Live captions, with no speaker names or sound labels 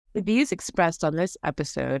The views expressed on this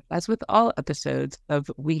episode, as with all episodes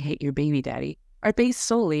of We Hate Your Baby Daddy, are based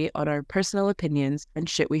solely on our personal opinions and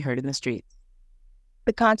shit we heard in the streets.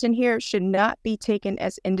 The content here should not be taken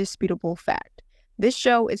as indisputable fact. This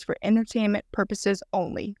show is for entertainment purposes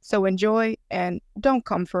only, so enjoy and don't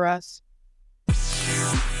come for us.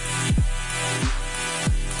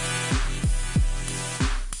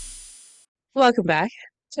 Welcome back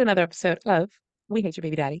to another episode of We Hate Your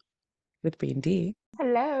Baby Daddy with Bree and D.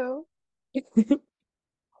 Hello.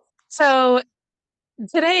 So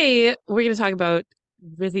today we're going to talk about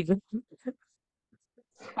really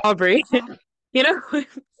Aubrey. You know,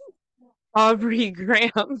 Aubrey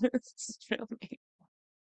Graham is his real name.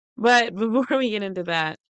 But before we get into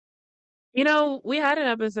that, we had an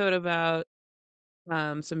episode about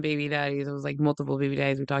some baby daddies. It was like multiple baby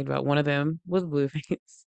daddies we talked about. One of them was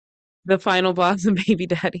Blueface, the final boss of baby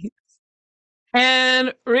daddies.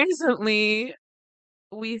 And recently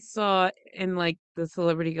we saw in like the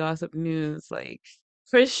celebrity gossip news, like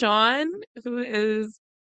Krishan, who is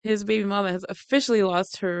his baby mama, has officially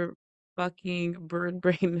lost her fucking bird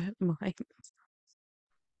brain mind.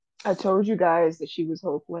 I told you guys that she was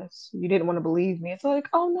hopeless. You didn't want to believe me. It's like,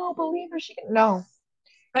 oh no, believe her. No,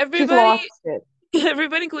 she's Everybody, lost it.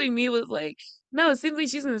 everybody, including me, was like, "No, it seems like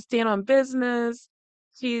she's gonna stand on business."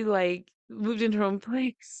 She like moved into her own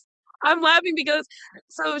place. I'm laughing because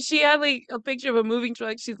she had like a picture of a moving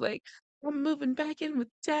truck. She's like, "I'm moving back in with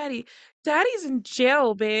Daddy. Daddy's in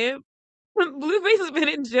jail, babe. Blueface has been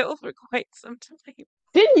in jail for quite some time."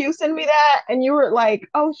 Didn't you send me that? And you were like,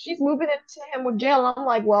 oh, she's moving into him with jail. And I'm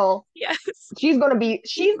like, well, Yes, she's gonna be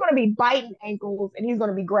biting ankles, and he's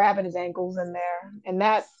gonna be grabbing his ankles in there. And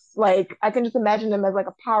that's like, I can just imagine them as like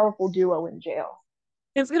a powerful duo in jail.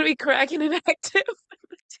 it's gonna be cracking and active.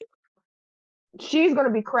 She's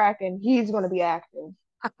gonna be cracking. He's gonna be active.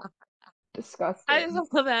 I just Disgusting.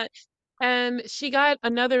 love that. And she got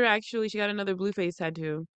another Blueface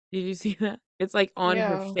tattoo. Did you see that? It's like on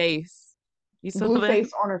her Yeah. face. You saw Blue that?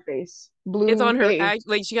 face on her face. It's Blue on her face. act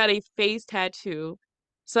like she got a face tattoo.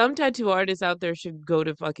 Some tattoo artists out there should go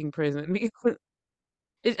to fucking prison because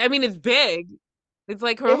I mean it's big. It's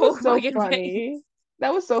like her It whole was so fucking face. funny.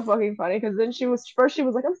 That was so fucking funny because then she was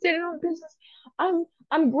like, I'm standing on business.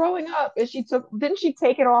 I'm growing up. And didn't she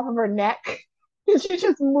take it off of her neck? And she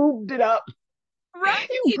just moved it up. You Right.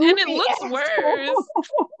 And it goofy looks asshole. worse.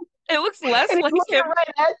 It looks less And he's like looking him. right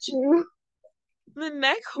at you. The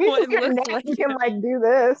neck At least with one your looks neck, like you can him. like do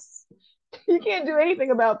this. You can't do anything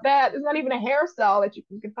about that. There's not even a hairstyle that you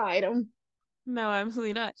can hide him. No,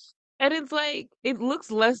 absolutely not. And it's like it looks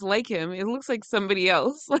less like him. It looks like somebody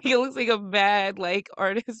else. Like it looks like a bad like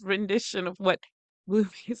artist rendition of what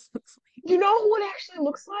Blueface looks like. You know who it actually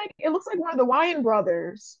looks like? It looks like one of the Wyan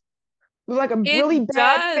brothers. With like a really It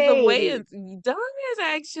bad does. The way face. it's done is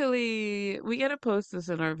actually we gotta post this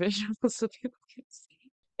in our visuals so people can see.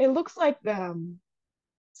 It looks like them.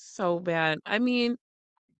 So bad. I mean,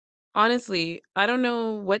 honestly, I don't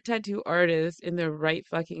know what tattoo artist in their right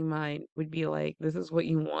fucking mind would be like, this is what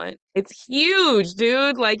you want. It's huge,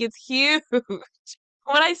 dude. Like it's huge.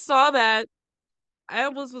 When I saw that, I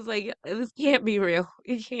almost was like, this can't be real.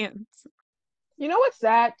 It can't. You know what's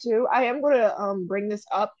sad too? I am gonna bring this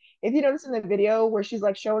up. If you notice in the video where she's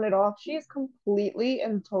like showing it off, she is completely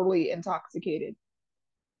and totally intoxicated.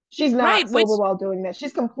 She's Right, not which sober while doing this.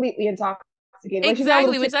 She's completely intoxicated. Like she's not a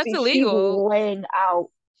little exactly, which that's tipsy. She's illegal. laying out.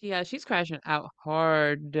 Yeah, she's crashing out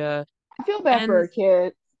hard. I feel bad for And her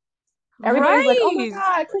kid. Everybody's like, "Oh my right.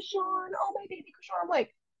 God, Krishan! Oh my baby Krishan!" I'm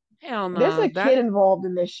like, Hell there's no. a That kid involved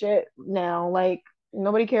in this shit now. Like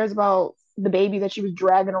nobody cares about the baby that she was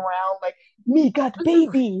dragging around. Like me got the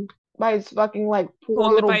baby by his fucking like poor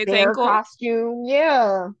holding it by little its bear ankle. costume.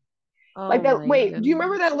 Yeah. Like Oh that. my Wait, do you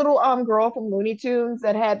remember goodness. that little girl from Looney Tunes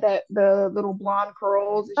that had the little blonde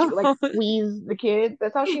curls and she would like Oh, squeeze the kids?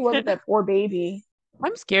 That's how she was with that poor baby.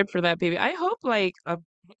 I'm scared for that baby. I hope like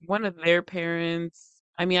one of their parents.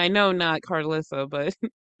 I mean, I know not Carlissa, but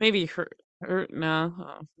maybe her. No,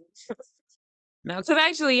 no. Because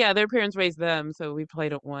actually, yeah, their parents raised them, so we probably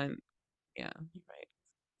don't want. Yeah, you're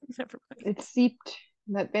right. Never mind. It's seeped.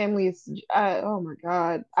 That family is. Oh my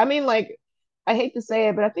God. I mean, like, I hate to say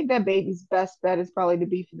it, but I think that baby's best bet is probably to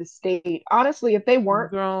be for the state. Honestly, if they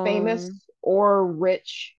weren't famous Girl, or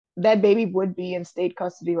rich, that baby would be in state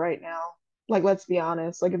custody right now. Like, let's be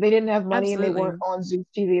honest. Like, if they didn't have money and they weren't absolutely, on Zeus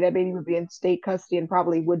TV, that baby would be in state custody and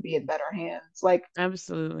probably would be in better hands. Like,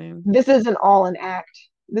 absolutely. this isn't all an act.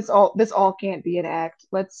 This all can't be an act.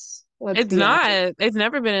 Let's It's be honest. not. It's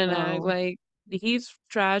never been an act. No. Like he's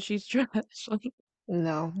trash. He's trash. Like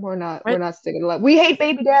No, we're not. We're what? not sticking to that. We hate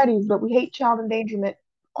baby daddies, but we hate child endangerment.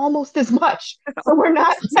 almost as much. So we're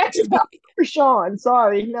not matching up for Sean.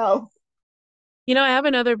 Sorry, no. You know, I have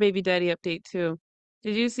another baby daddy update too.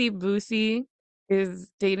 Did you see Boosie is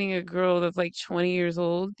dating a girl that's like 20 years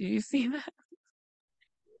old? Did you see that?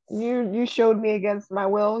 You showed me against my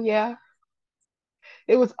will. Yeah,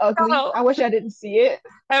 it was ugly. Oh, I wish I didn't see it.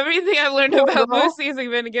 everything I've learned Poor about girl. Boosie has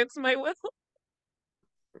been against my will.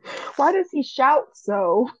 Why does he shout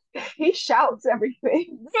so? He shouts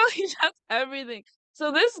everything. Really, that's everything.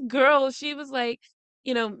 So this girl, she was like,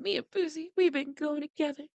 me and Boosie, we've been going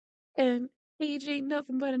together, and age ain't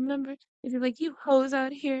nothing but a number. And you're like, you hoes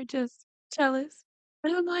out here just jealous.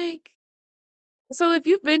 And I'm like, so if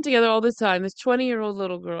you've been together all this time, this 20-year-old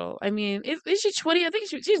little girl, I mean, is she 20? I think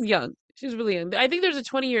she's young. She's really young. I think there's a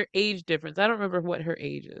 20-year age difference. I don't remember what her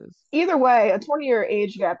age is. Either way, a 20-year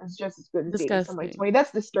age gap is just as good as dating somebody Disgusting. 20.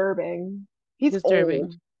 That's disturbing. He's old.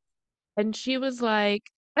 Disturbing. And she was like,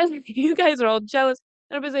 you guys are all jealous.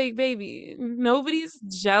 And I was like, baby, nobody's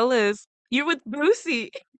jealous. You're with Boosie.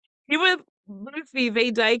 You're with Boosie,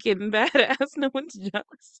 Vay Dyken, badass. No one's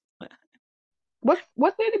jealous.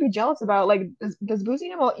 What's there to be jealous about? Like, does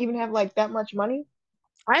Boosie even have like that much money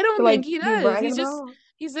I to don't think like he be does. bragging about?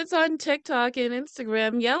 He sits on TikTok and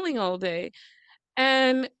Instagram yelling all day.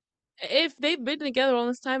 And if they've been together all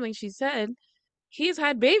this time, like she said, he's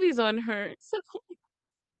had babies on her. So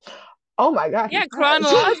Oh my God, he yeah, has.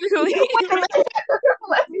 chronologically, Wait a right, minute.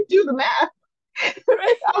 Let me do the math.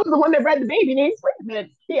 right. I was the one that bred the baby names. Wait a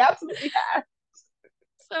minute. He absolutely has.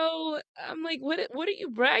 So I'm like, what are you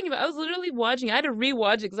bragging about? I was literally watching. I had to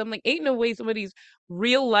rewatch it because I'm like, ain't no way somebody's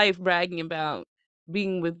real life bragging about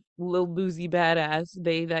being with Lil Boozy badass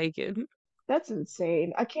Day Dyken. That's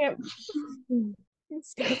insane. I can't.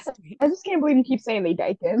 Disgusting. I just can't believe you keep saying they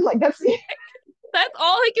dyken. Like that's That's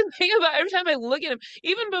all I can think about every time I look at him.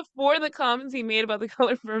 Even before the comments he made about the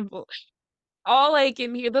color purple, all I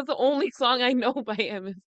can hear. That's the only song I know by him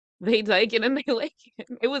is They Dyken and They Like It.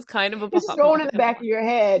 It was kind of a it's just pop going in the moment. back of your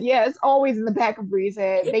head. Yeah, it's always in the back of Bree's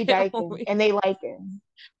head. They It dyken always. and they like him.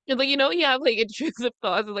 And like you have like intrusive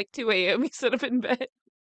thoughts at like 2 a.m. You sit up in bed.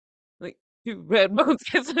 Like two red bones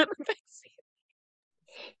kissing in the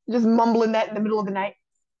backseat. Just mumbling that in the middle of the night.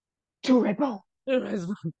 Two red bone. Two red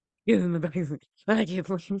bones kissing in the backseat. I can't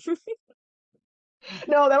sleep.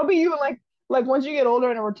 No, that'll be you in like once you get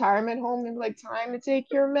older in a retirement home and be like time to take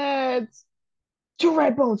your meds. Two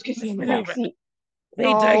red bones kissing in the back seat. They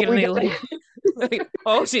Oh, dug it and we they got like it. Like,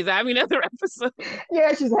 oh, she's having another episode.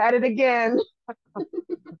 yeah, she's had it again.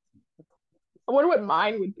 I wonder what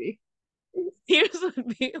mine would be. Here's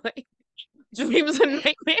would be like dreams and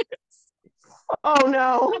nightmares. Oh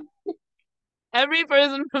no. Every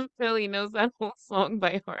person from Philly knows that whole song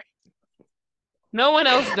by heart. No one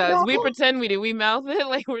else does. No, We pretend we do. We mouth it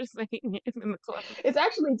like we're saying it in the club. it's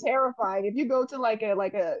actually terrifying. If you go to like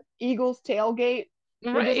a Eagles tailgate,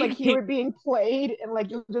 you'll just like Right. hear it being played and like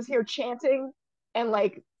you'll just hear chanting and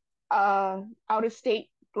like out of state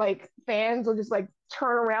like fans will just like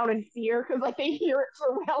turn around in fear because like they hear it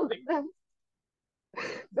surrounding them.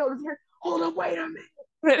 They'll just hear, hold up, wait a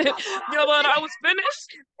minute. Y'all thought I Y'all was thought I finished. was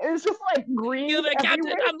finished? And it's just like You're green the captain,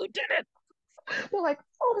 everywhere. I'm lieutenant. They're like,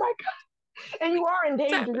 oh my God. And you are in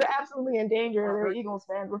What's danger. You're happening? absolutely in danger. They're Eagles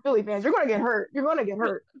fans. We're Philly fans. You're gonna get hurt. You're gonna get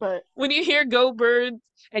hurt. But When you hear "Go Birds"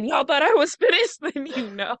 and y'all thought I was finished, then you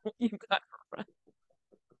know you got to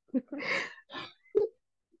run.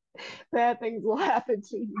 bad things will happen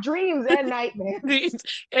to you. Dreams and nightmares.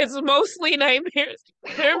 It's mostly nightmares.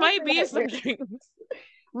 There might Mostly be some nightmares. dreams.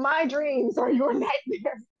 My dreams are your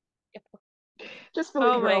nightmares. Just Philly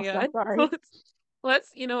Oh my girl stuff. God. Sorry. Let's,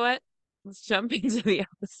 you know what? Let's jump into the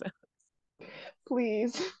episode.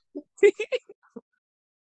 Please.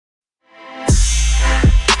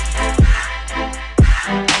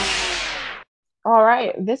 All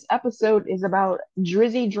right. This episode is about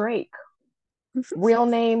Drizzy Drake. Real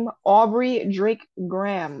name Aubrey Drake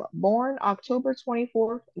Graham, born October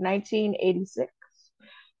 24th, 1986,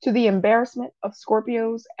 to the embarrassment of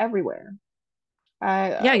Scorpios everywhere.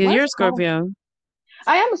 Yeah, because Why is you're a it called? Scorpio.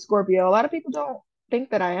 I am a Scorpio. A lot of people don't think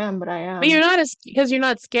that I am, but I But you're am. not as because you're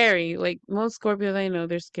not scary. Like most Scorpios I know,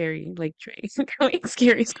 they're scary. Like Trey, like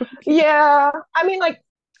scary Scorpio. Yeah, I mean, like,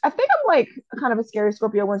 I think I'm like kind of a scary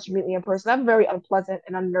Scorpio once you meet me in person. I have a very unpleasant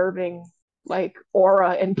and unnerving like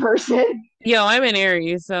aura in person. Yo, I'm an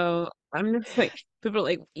Aries, so I'm just like people are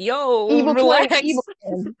like, yo, Evil twin, relax. evil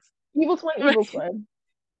twin, evil twin, Right. evil twin.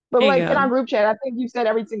 But There like in you our group chat, I think you said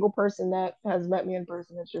every single person that has met me in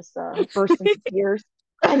person has just burst into tears.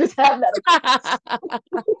 I just have that.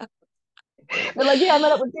 go. They're like, yeah, I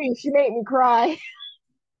met up with Dee. She made me cry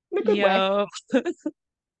in a good way. Yo,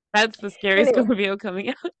 that's the scary Anyway, Scorpio coming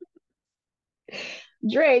out.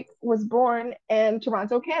 Drake was born in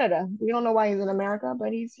Toronto, Canada. We don't know why he's in America,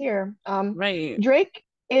 but he's here. Right. Drake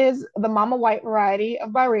is the mama white variety of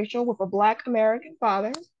biracial with a black American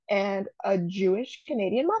father and a Jewish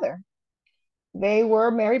Canadian mother. They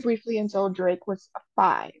were married briefly until Drake was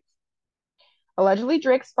 5. Allegedly,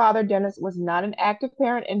 Drake's father, Dennis, was not an active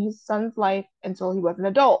parent in his son's life until he was an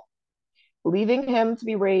adult, leaving him to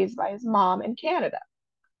be raised by his mom in Canada.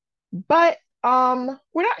 But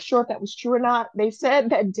we're not sure if that was true or not. They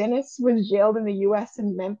said that Dennis was jailed in the US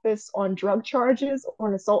in Memphis on drug charges or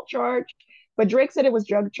an assault charge. But Drake said it was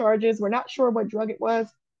drug charges. We're not sure what drug it was.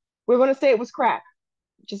 We're going to say it was crack,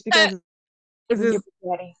 just because This this is your is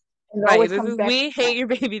daddy. And it right. always This comes is back to We crack. Hate Your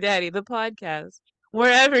Baby Daddy, the podcast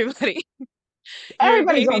where everybody, your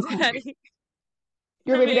Everybody's baby on crack. daddy,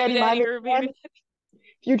 Your her baby baby daddy, my daddy, baby her baby daddy,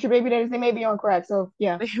 future baby daddies, they may be on crack. So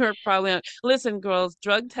yeah, daddy. They were probably on. Listen, girls,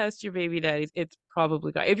 drug test your baby daddies. It's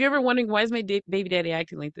probably crack. If you're ever wondering why is my baby daddy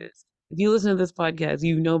acting like this, if you listen to this podcast,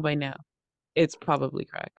 you know by now it's probably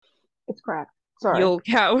crack. it's crack. Sorry. You'll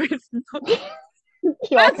cowards. Y'all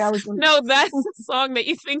That's cowards. no, that's the song that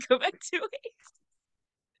you think of at 2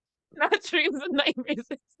 not dreams and nightmares.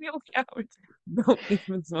 It's You'll cowards. Don't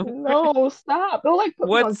even smoke crack. No, stop. They'll like put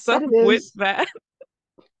me on What's up with sedatives. that?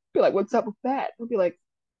 Be like, what's up with that? They'll be like,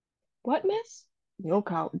 what, miss? No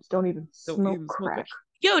cowards. Don't even Don't smoke even smoke crack. crack.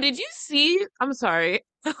 Yo, did you see? I'm sorry.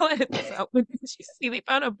 I'll edit this out. But did you see they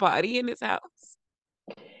found a body in his house?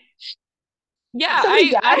 Yeah,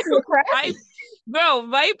 Somebody died from the crack? I, girl,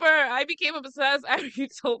 Viper. I became obsessed after you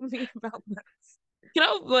told me about that. You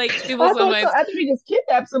know, like people I thought so. sometimes, I thought he just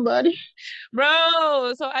kidnapped somebody.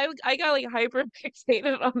 bro. So I got like hyper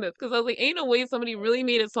fixated on this because I was like, ain't no way somebody really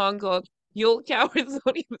made a song called "You'll Cowards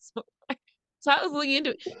Don't Even Smoke." So I was looking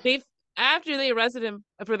into it. They After they arrested him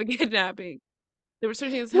for the kidnapping, they were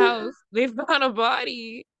searching his house. They found a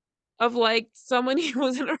body of like someone he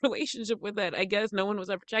was in a relationship with that I guess no one was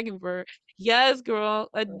ever checking for her. Yes, girl,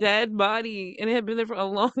 a dead body, and it had been there for a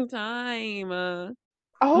long time.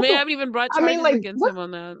 I hope. They haven't even brought I mean, charges like, against him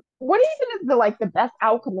on that. what even is the like the best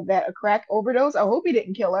outcome of that? A crack overdose? I hope he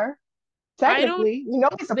didn't kill her. I don't. Technically, you know,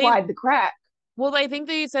 he They supplied the crack. Well, I think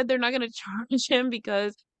they said they're not going to charge him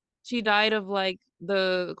because she died of like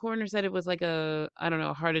the coroner said it was like a I don't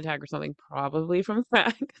know a heart attack or something, probably from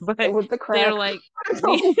crack. It But was the they're crack. like, I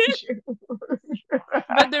told you.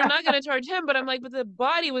 but they're not going to charge him. But I'm like, but the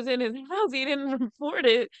body was in his house. He didn't report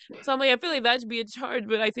it. So I'm like, I feel like that should be a charge.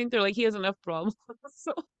 But I think they're like, he has enough problems.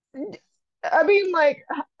 So I mean, like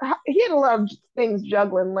he had a lot of things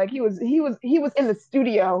juggling. Like he was in the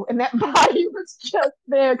studio, and that body was just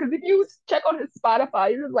there. Because if you check on his Spotify,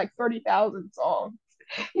 he has like 30,000 songs.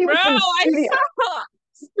 He bro, was in the I studio.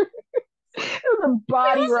 saw. There was a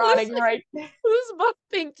body Who's rotting listening? right. Who's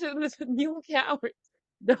bumping to this new cowards?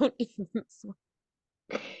 Don't even.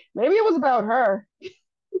 Maybe it was about her.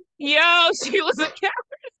 Yo, she was a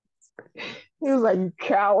coward. He was like, "You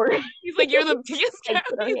coward." He's like, you're the biggest Like, coward.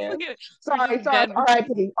 put her He's hand. like, there's this Sorry, sorry. dead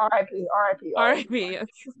R.I.P. R.I.P. R.I.P. R.I.P. R.I.P.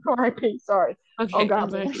 R.I.P. Sorry. Oh Okay, I'm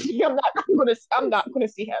God sorry. bless you. I'm not gonna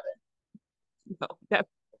see heaven. No,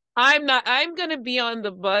 I'm not. I'm gonna be on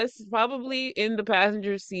the bus, probably in the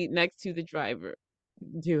passenger seat next to the driver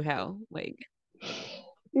to hell. Like,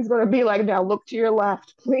 He's gonna be like, now look to your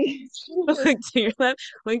left, please. look to your left,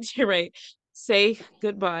 look to your right. Say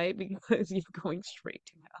goodbye because you're going straight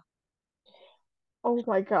to Oh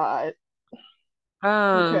my God.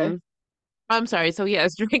 hell. Okay. I'm sorry. So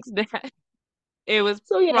yes, Drake's dad. It was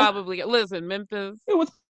So yeah, probably listen, Memphis. it was It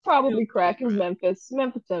was probably probably crack. It was crack. Memphis.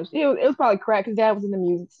 Memphis, Tennessee. It was probably crack. His dad was in the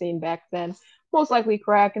music scene back then. Most likely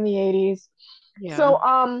crack in the 80s. Yeah.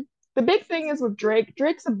 So the big thing is with Drake.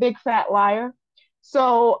 Drake's a big fat liar.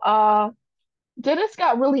 So Dennis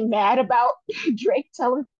got really mad about Drake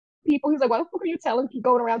telling people. He's like, why the fuck are you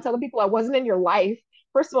going around telling people I wasn't in your life?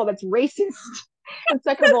 First of all, that's racist. And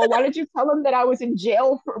second of all, why did you tell him that I was in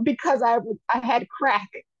jail because I had crack?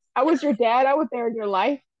 I was your dad. I was there in your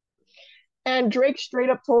life. And Drake straight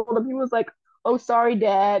up told him, he was like, "Oh, sorry,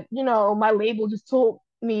 dad. You know, my label just told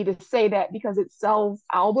me to say that because it sells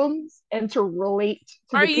albums and to relate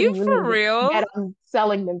to Are the you for community that real? I'm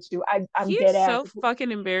selling them to. I'm He dead is ass." so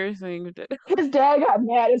fucking embarrassing. His dad got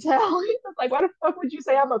mad as hell. He was like, "Why the fuck would you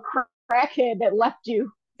say I'm a crackhead that left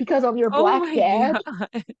you because of your Oh black my dad?"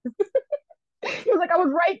 God. He was like, "I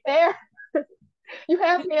was right there. You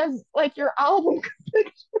have me as like your album."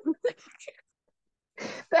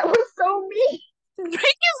 That was so mean. Drake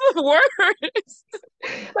is the worst.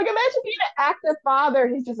 Like, imagine being an active father.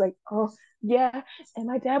 He's just like, "Oh, yeah. And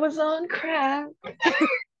my dad was on crack."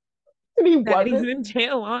 And he Daddy's wasn't. in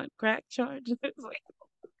jail on crack charges. Like,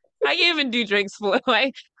 I can't even do Drake's flow.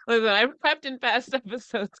 Listen, I've prepped in past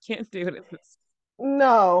episodes. Can't do it in this.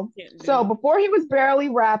 No. Can't So do it. before he was barely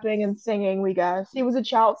rapping and singing, we guess, he was a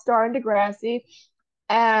child star in Degrassi,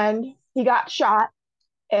 and he got shot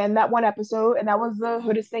in that one episode, and that was the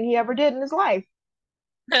hoodest thing he ever did in his life.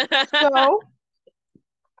 So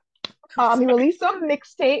he Sorry. released some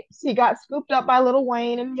mixtapes. He got scooped up by Lil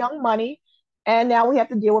Wayne and Young Money, and now we have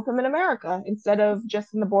to deal with him in America instead of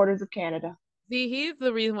just in the borders of Canada. See, he's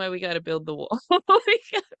the reason why we got to build the wall.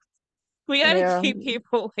 We got to Yeah, keep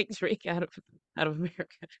people like Drake out of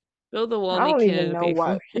America. Build the wall, I make don't even Canada know pay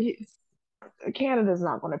for what Canada's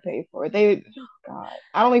not going to pay for it. They, God,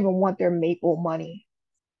 I don't even want their maple money.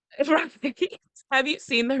 it. Right? Have you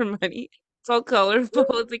seen their money? It's all colorful.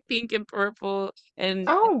 It's like pink and purple, and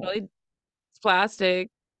I it's don't probably it's plastic,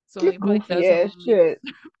 so Get it probably goofy does have a ass money. shit.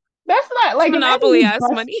 That's not It's like monopoly ass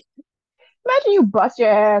money. imagine you bust your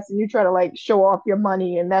ass and you try to like show off your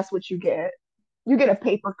money and that's what you get. You get a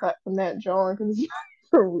paper cut from that, John, because it's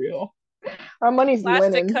for real. Our money's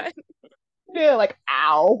Plastic linen. cut. Yeah, like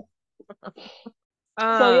ow.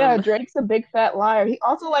 So yeah, Um, Drake's a big fat liar. He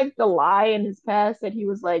also likes to lie in his past that he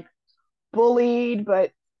was like bullied,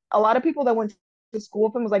 but a lot of people that went to school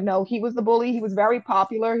with him was like, no, he was the bully. He was very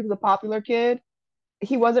popular. He was a popular kid.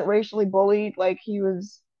 He wasn't racially bullied. Like he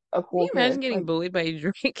was a can cool you imagine kid. getting bullied by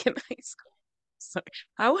Drake in high school? Sorry,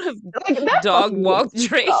 I would have Like that dog fucking would walked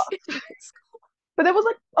Drake. suck. But there was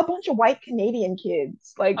like a bunch of white Canadian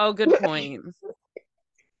kids. Like Oh, good point.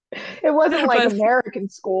 it wasn't like But American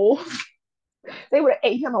school. They would have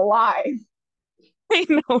ate him alive. I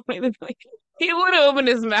know, like, he would have opened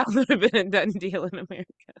his mouth and have been a done deal in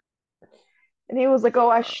America. And he was like, "Oh,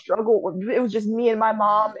 I struggled with it was just me and my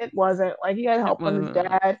mom." It wasn't like he had It help from his wasn't.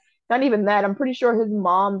 dad. Not even that. I'm pretty sure his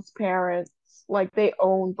mom's parents like they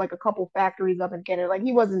owned like a couple factories up in Canada. Like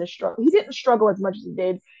he wasn't a struggle. He didn't struggle as much as he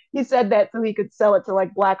did. He said that so he could sell it to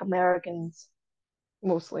like Black Americans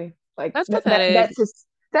mostly. Like That's pathetic.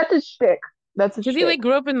 that's his shtick. That's his Because he shtick. like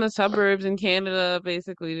grew up in the suburbs in Canada,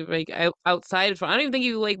 basically, like outside of Toronto. I don't even think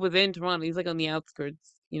he like within Toronto. He's like on the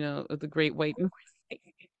outskirts, of the Great White North.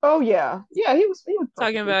 Oh yeah, yeah. He was Talking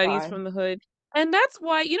perfectly about he's fine. from the hood, and that's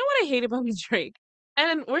why you know what I hate about Drake.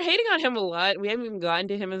 And we're hating on him a lot. We haven't even gotten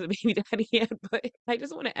to him as a baby daddy yet, but I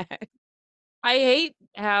just want to add. I hate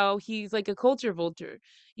how he's like a culture vulture.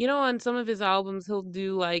 On some of his albums, he'll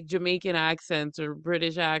do like Jamaican accents or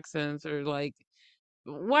British accents or like,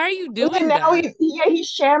 why are you Yeah, doing now that? he's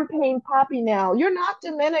champagne poppy now. You're not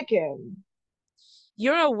Dominican.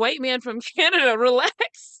 You're a white man from Canada.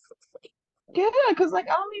 Relax. Yeah, because like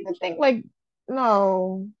I don't even think like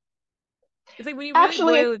no. It's like when you really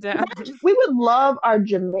Actually, boil it down. we would love our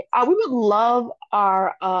we would love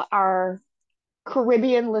our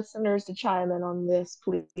Caribbean listeners to chime in on this,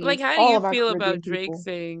 Like, please. how do All you of our feel about Caribbean Drake people.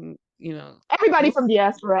 saying, Everybody we'll from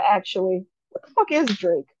diaspora, actually. What the fuck is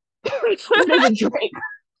Drake? What is a Drake?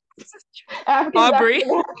 Africans, Aubrey, African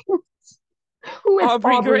Americans. Who is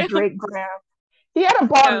Aubrey Aubrey Graham. Drake Graham? Yeah. He had a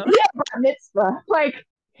bar mitzvah. Like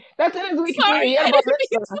that's in his Wikipedia. Sorry, He had a bar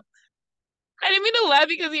mitzvah. I didn't mean to laugh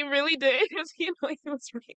because he really did. Because he was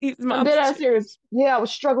his I'm mom's dead ass Jewish. serious. Yeah, I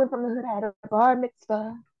was struggling from the hood. I had a bar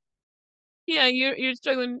mitzvah. Yeah, you're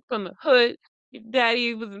struggling from the hood. Your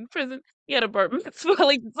daddy was in prison. He had a bar mitzvah.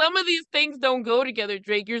 Like some of these things don't go together,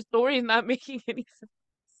 Drake. Your story is not making any sense.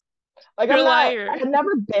 Like You're I'm a not. liar. I've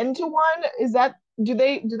never been to one. Is that do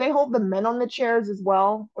they hold the men on the chairs as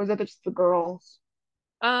well, or is that just the girls?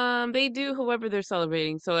 They do whoever they're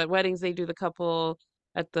celebrating. So at weddings, they do the couple.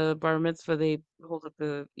 At the bar mitzvah, they hold up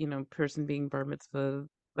the person being bar mitzvah,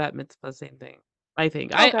 bat mitzvah, same thing. I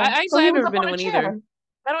think. Okay, I so actually he I've was never up been to on a one either. chair.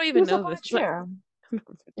 I don't He even was up know on a this. chair.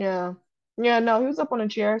 Yeah, yeah. No, he was up on a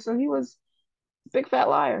chair, so he was a big fat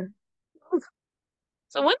liar.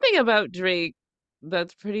 So one thing about Drake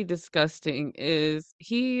that's pretty disgusting is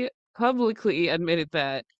he publicly admitted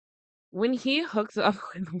that when he hooks up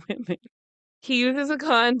with women, he uses a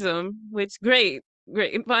condom, which great,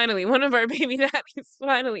 great. Finally, one of our baby daddies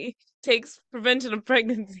finally takes prevention of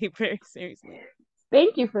pregnancy very seriously.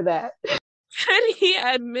 Thank you for that. And he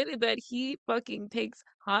admitted that he fucking takes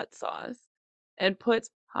hot sauce and puts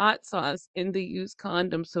hot sauce in the used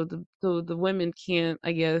condom so the women can't,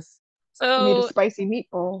 I guess. Made a So spicy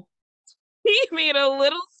meatball. he made a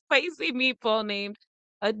little spicy meatball named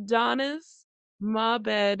Adonis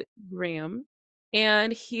Mabed Graham,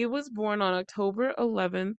 and he was born on October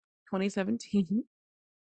 11th, 2017.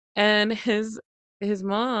 And his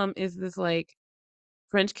mom is this like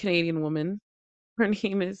French Canadian woman. Her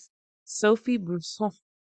name is Sophie Brousson.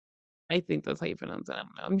 I think that's how you pronounce it. I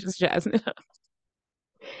don't know. I'm just jazzing it up.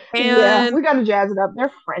 Yeah, And we gotta jazz it up.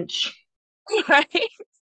 They're French. right,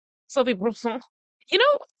 Sophie Brousson. You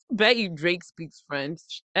know, bet you Drake speaks French,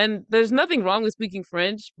 and there's nothing wrong with speaking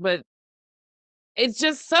French, but it's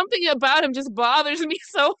just something about him just bothers me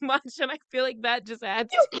so much, and I feel like that just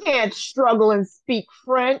adds You to can't struggle and speak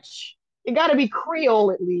French. You got to be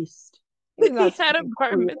Creole at least. He's it. He not had a speaking bar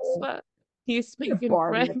Creole. mitzvah. He's He's a speaking bar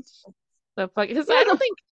French. mitzvah. The fuck is I He's don't a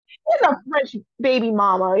think he's a French baby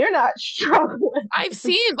mama. You're not struggling. I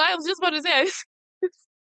was just about to say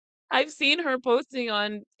I've seen her posting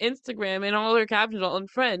on Instagram and all her captions all in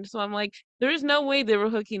French. So I'm like, there is no way they were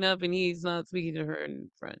hooking up and he's not speaking to her in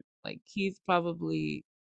French. Like he's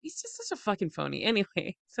just such a fucking phony.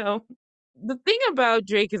 Anyway, so the thing about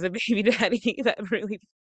Drake as a baby daddy that really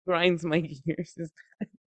grinds my gears is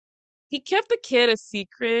he kept the kid a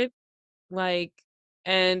secret, like,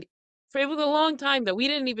 and for it was a long time that we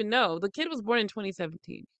didn't even know. The kid was born in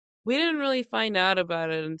 2017. We didn't really find out about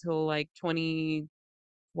it until like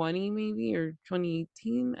 2020 maybe or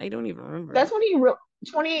 2018. I don't even remember. That's when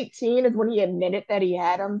 2018 is when he admitted that he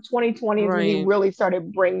had him. 2020 is when he Right. really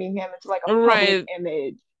started bringing him into like a public Right.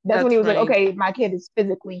 image. That's when he That's was like, right. okay, my kid is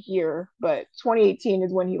physically here. But 2018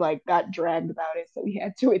 is when he like got dragged about it, so he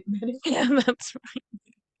had to admit it. Yeah, that's right.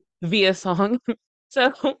 Via song.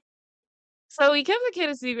 So so he kept the kid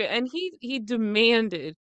a secret and he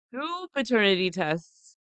demanded two paternity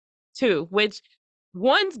tests. Two, which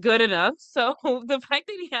one's good enough. So the fact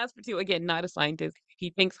that he asked for two, again, not a scientist, he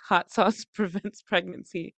thinks hot sauce prevents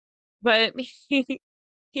pregnancy. But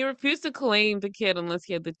he refused to claim the kid unless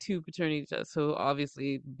he had the two paternity tests. So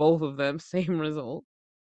obviously both of them, same result.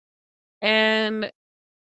 And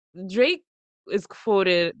Drake is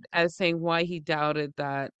quoted as saying why he doubted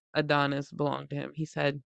that Adonis belonged to him. He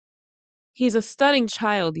said, he's a stunning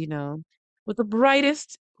child, with the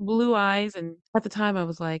brightest blue eyes. And at the time I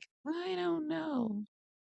was like, I don't know.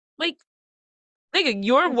 Like, nigga,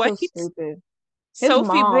 you're That's so white. stupid. His Sophie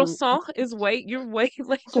mom, Brosson is white. You're white.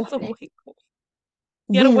 Like, that's a Sophie, white boy.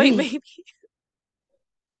 You had a oui, white oui. baby.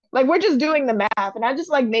 Like we're just doing the math, and that just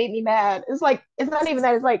like made me mad. It's like it's not even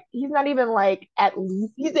that. It's like he's not even like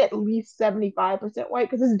he's at least 75% white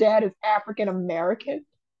because his dad is African American.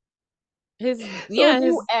 So if Yeah,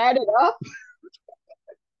 you add it up,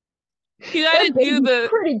 you gotta that do baby's the,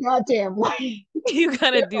 pretty goddamn white. you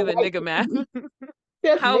gotta There's do a the white nigga math. baby.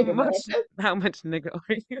 That's How nigga math. much, how much nigga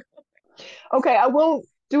are you? Okay, I will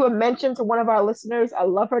do a mention to one of our listeners. I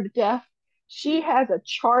love her to death. She has a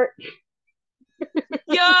chart,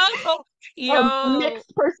 Yo, a yo.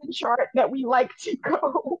 mixed person chart that we like to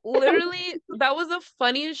go. Literally, that was the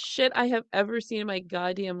funniest shit I have ever seen in my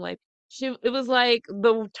goddamn life. It was like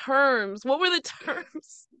the terms. What were the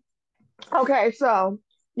terms? Okay, so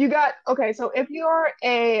so if you're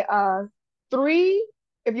a three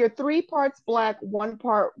if you're three parts black, one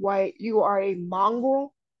part white, you are a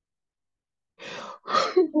mongrel.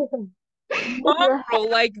 If you're Mongrel,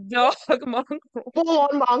 like dog mongrel. full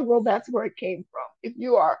on mongrel, that's where it came from. If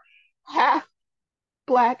you are half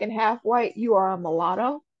black and half white, you are a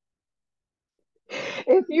mulatto.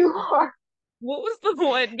 If you are What was the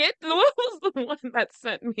one? What was the one that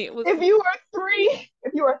sent me? It was if you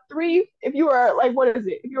are like what is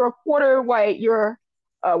it? If you're a quarter white, you're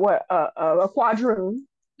a quadroon.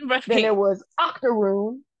 Then it right. was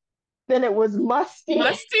octoroon. Then it was musty.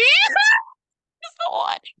 Musty is the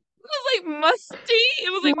one. It was like musty.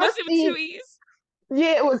 It was like musty with two Musty, E's.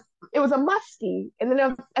 yeah, it was a musty. And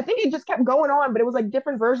then I think it just kept going on, but it was like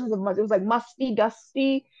different versions of musty. It was like musty,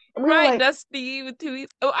 dusty. And we were Right, like, dusty with two E's.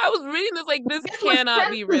 Oh, I was reading this like this this was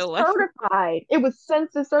cannot be census real life. certified. It was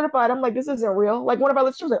census certified. I'm like, this isn't real. Like one of our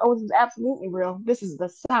listeners was like, oh, this is absolutely real. This is the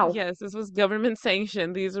South. Yes, this was government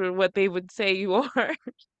sanctioned. These are what they would say you are.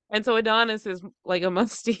 And so Adonis is like a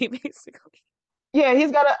musty, basically. Yeah,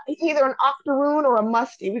 he's got either an octoroon or a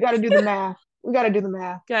musty. We got to do the math. We got to do the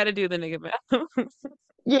math. Gotta do the nigga math.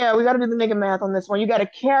 Yeah, we got to do the nigga math on this one. You got to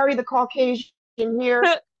carry the Caucasian here,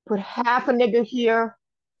 put half a nigga here.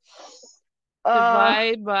 Uh,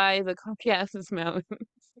 Divide by the Caucasus Mountain.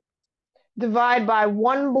 Divide by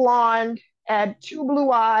one blonde, add two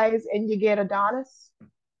blue eyes, and you get Adonis.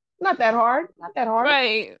 Not that hard. Not that hard.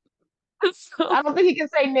 Right. So I don't think he can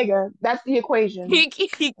say nigga. That's the equation.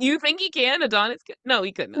 you think he can? Adonis can? No,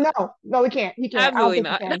 he could not. No, no, he can't. He can't. I don't Absolutely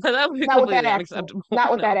think he not. can. That would be Not with that completely accent. unacceptable.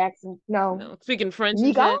 Not with No, that accent. No. no. Speaking French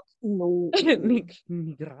and Niga? shit. No.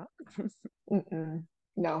 Nigra. Mm-mm.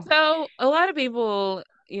 No. So a lot of people,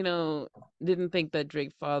 didn't think that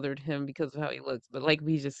Drake fathered him because of how he looks. But like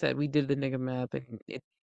we just said, we did the nigga math, and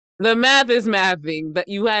the math is mathing. That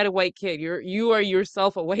you had a white kid. You are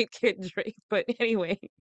yourself a white kid, Drake. But anyway,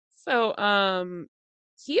 so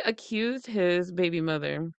he accused his baby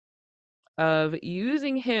mother of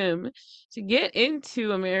using him to get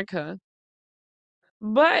into America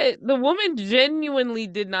But the woman genuinely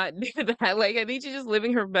did not do that. Like, I think she's just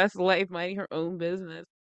living her best life, minding her own business.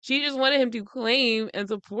 She just wanted him to claim and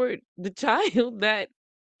support the child that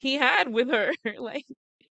he had with her. Like,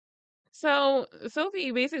 so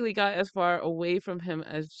Sophie basically got as far away from him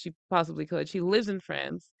as she possibly could. She lives in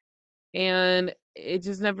France, and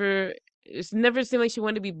it's never seemed like she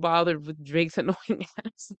wanted to be bothered with Drake's annoying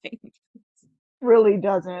ass thing. Really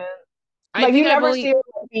doesn't. I Like think you I've never only see her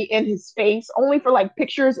be in his face, only for like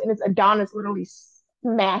pictures, and it's Adonis literally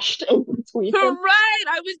smashed in between them. right.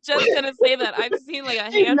 I was just gonna say that. I've seen like a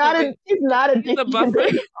handful of things. She's not a He's a dicky buffer.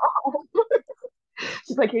 baby doll.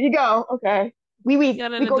 She's like, here you go. Okay. He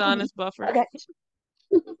got an We go to Adonis buffer. okay.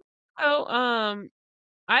 Oh,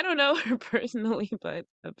 I don't know her personally, but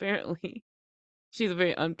apparently she's a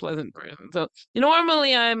very unpleasant person. So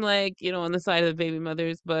normally I'm like, on the side of the baby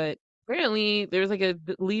mothers, but apparently there's like a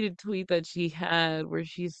deleted tweet that she had where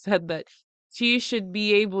she said that she should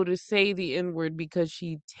be able to say the N word because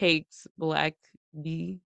she takes black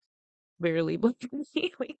D, barely black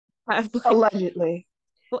D, like half black, Allegedly.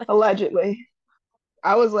 black. Allegedly.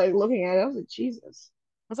 I was like looking at it, I was like, Jesus.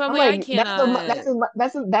 So I'm I'm like, I like,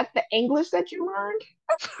 cannot. that's the English that you learned?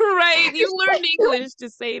 Right? You It's learned English to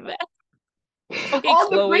say that. like Okay, all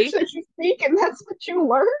the French Chloe. that you speak, and that's what you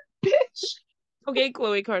learned, bitch. Okay,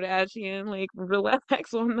 Chloe Kardashian, like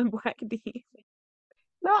relax on the black D.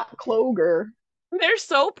 Not Cloger. They're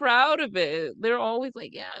so proud of it. They're always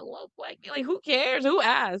like, "Yeah, I love black D." Like, who cares? Who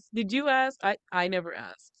asked? Did you ask? I never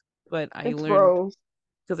asked, but I It's learned gross.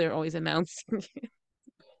 because they're always announcing.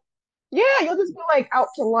 Yeah, you'll just be like out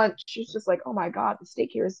to lunch. It's just like, oh my God, the steak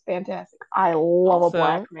here is fantastic. I love a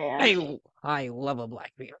black Also, man. I love a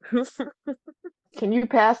black man. Can you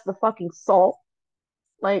pass the fucking salt?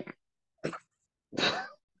 Like,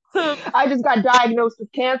 I just got diagnosed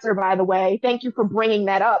with cancer, by the way. Thank you for bringing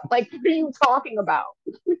that up. Like, what are you talking about?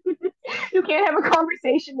 You can't have a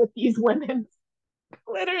conversation with these women.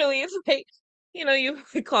 Literally, it's like,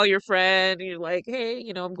 you call your friend and you're like,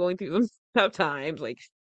 "Hey, I'm going through some tough times. Like,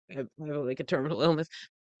 I have like a terminal illness."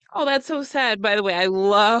 Oh, that's so sad. By the way, I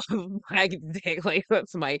love Black Dick. Like,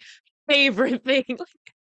 that's my favorite thing.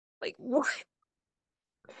 Like what?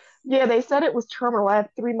 Yeah, they said it was terminal. I have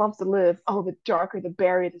 3 months to live. Oh, the darker the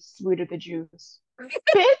berry, the sweeter the juice.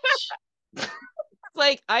 Bitch.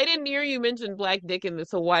 Like, I didn't hear you mention Black Dick in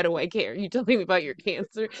this, so why do I care? You telling me about your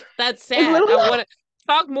cancer? That's It's sad. I literally want to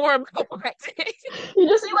talk more about Black Dick. you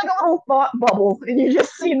just see like a little thought bubble, and you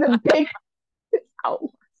just see the big out.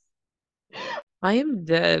 I am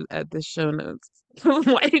dead at the show notes.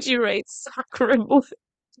 Why did you write sacre bleu?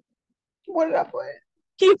 What did I put?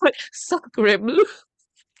 You put sacre bleu.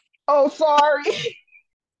 Oh, sorry.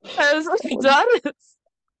 I was like, Donis. That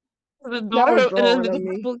was An drawing on me.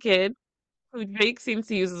 adorable kid who Drake seems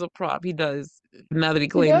to use as a prop. He does. Now that he He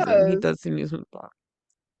claims him, he does. does seem to use him as a prop.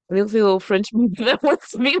 And he looks like a little French boy that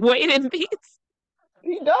wants to be weighed in peace.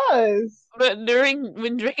 He does. But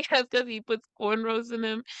when Drake has, because he puts cornrows in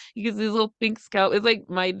him, he gets his little pink scalp. It's like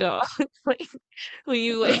my dog. Like when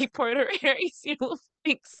you like part her hair, you see a little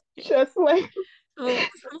pink, Just like little,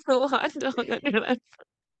 little hot dog under that.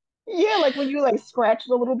 yeah, like when you like scratch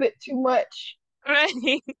it a little bit too much. Right?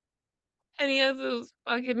 And he has those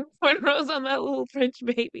fucking cornrows on that little French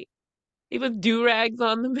baby. He puts do rags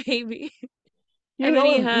on the baby, You and then know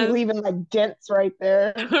he it'd be has leaving like dents right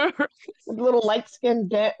there. With a little light skin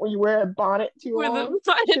dent when you wear a bonnet too with long. a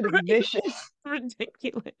button, Shit is right? vicious.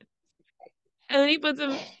 Ridiculous. And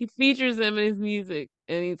then he features him in his music,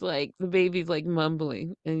 and he's like, the baby's like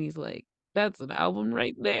mumbling, and he's like, "That's an album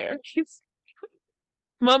right there." He's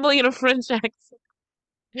mumbling in a French accent.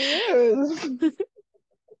 Yes.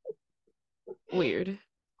 Weird.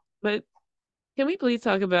 But can we please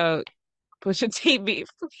talk about Pusha T beef,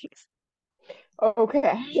 please?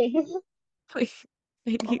 Okay. Please,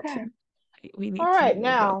 I need to. Okay. We All need to right, know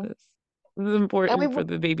about now, this. This is and important we for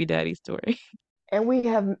the baby daddy story. and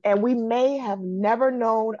we may have never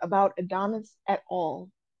known about Adonis at all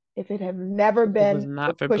if it had never It was been for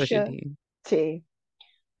not for Pusha Pusha T. T.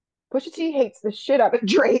 Pusha T hates the shit out of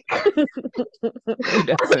Drake. Who He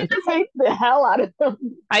doesn't? just hates the hell out of him.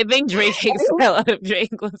 I think Drake And hates the hell out of Drake.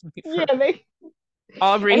 Let's be yeah, frank.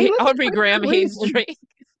 and he listens Aubrey for Graham good hates reason. Drake.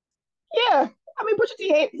 Yeah, I mean, Pusha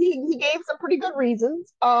T he gave some pretty good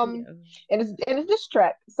reasons. Yeah. In his diss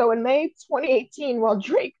track. So in May 2018, while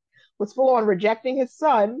Drake was full on rejecting his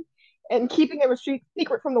son and keeping him a street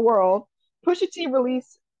secret from the world, Pusha T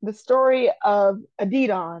released the story of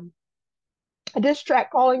Adidon, a diss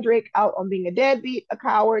track calling Drake out on being a deadbeat, a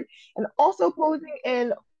coward, and also posing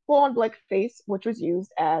in full on blackface, which was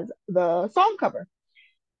used as the song cover.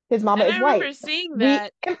 His mama And is I white. remember seeing We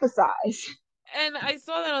that, emphasize. And I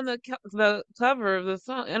saw that on the cover of the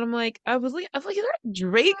song, and I was like, is that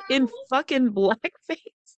Drake in fucking blackface?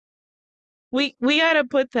 We gotta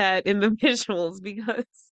put that in the visuals because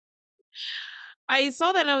I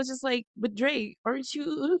saw that and I was just like, but Drake, aren't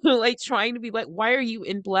you like trying to be like, why are you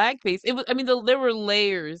in blackface? It was, I mean, there were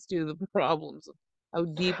layers to the problems of how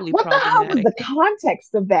deeply What the hell was problematic. the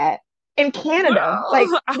context of that in Canada? Like,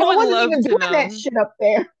 Girl, I y'all would wasn't love even to doing that know. shit up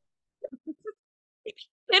there.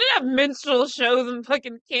 They didn't have minstrel shows in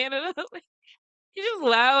fucking Canada. Like, you're just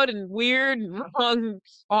loud and weird and wrong,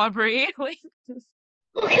 Aubrey. Like,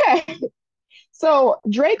 Okay. So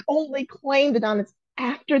Drake only claimed it on its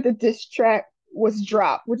after the diss track was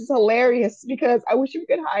dropped, which is hilarious because I wish we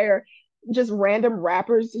could hire just random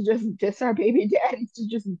rappers to just diss our baby daddies to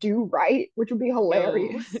just do right, which would be yo,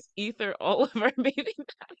 hilarious. ether all of our baby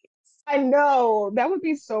daddies. I know that would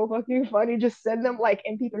be so fucking funny. Just send them like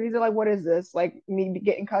MP3s. They're like, what is this? Like me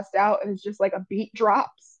getting cussed out, and it's just like a beat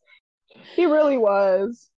drops. He really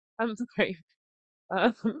was. I'm sorry.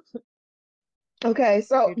 Um, Okay,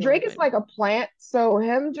 so you're totally Drake is fine. like a plant, so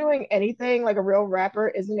him doing anything like a real rapper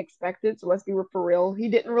isn't expected. So let's be for real. He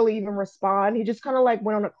didn't really even respond. He just kind of like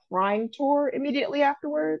went on a crying tour immediately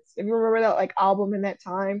afterwards. If you remember that like album in that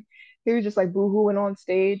time, he was just like boohooing on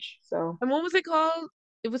stage. So And what was it called?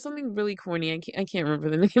 It was something really corny. I can't remember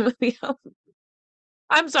the name of the album.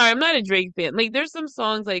 I'm sorry, I'm not a Drake fan. Like, there's some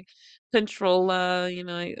songs like Controlla,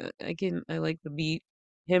 I like the beat.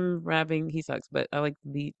 Him rapping, he sucks, but I like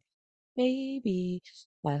the beat. Baby,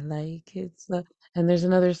 I like it slow. And there's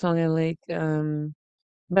another song I like,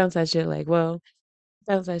 bounce that shit like, whoa,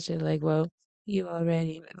 bounce that shit like, whoa. You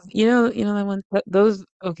already know. You know that one? Those,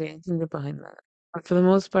 okay, I can get behind that. But for the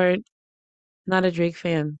most part, not a Drake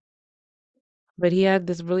fan. But he had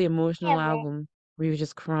this really emotional album where he was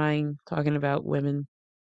just crying, talking about women.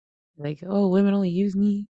 Like, oh, women only use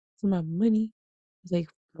me for my money. It's like,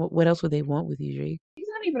 what else would they want with you, Drake? he's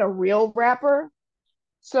not even a real rapper.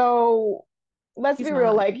 So let's He's be real.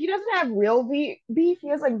 not. Like he doesn't have real beef. He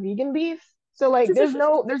has like vegan beef. So like there's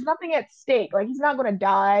nothing at stake. Like he's not gonna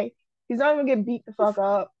die. He's not gonna get beat the fuck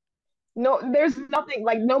up. No, there's nothing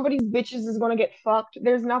like nobody's bitches is gonna get fucked.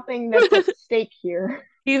 There's nothing that's at stake here.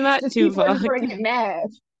 He's not Just too people are just fucked. gonna get mad.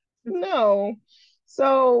 No.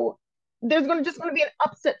 So there's gonna just gonna be an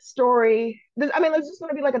upset story. I mean, there's just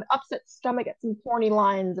gonna be like an upset stomach at some corny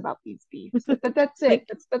lines about these beefs. That's it. Like,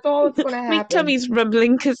 That's all that's gonna my happen. tummy's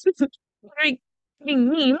rumbling because Drake being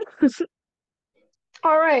mean.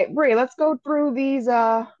 All right, Brie, let's go through these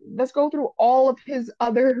let's go through all of his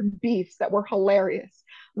other beefs that were hilarious.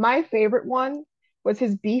 My favorite one was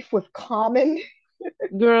his beef with Common.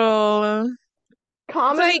 Girl. It's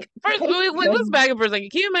Common like, first, hates let's him. back up for a second.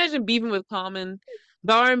 Can you imagine beefing with Common,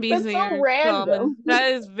 the R&B That's so singer random. Common?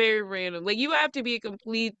 That is very random. Like, you have to be a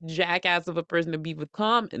complete jackass of a person to beef with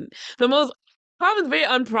Common. The most, Common's very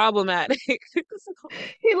unproblematic.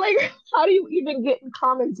 He like, how do you even get in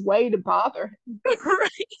Common's way to bother him? Right?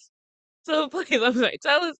 So please, I'm sorry.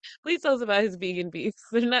 Please tell us about his vegan beefs.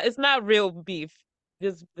 It's not real beef,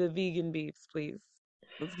 just the vegan beefs, please.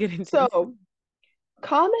 Let's get into it. So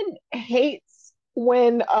Common hates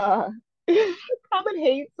when Common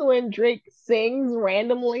hates when Drake sings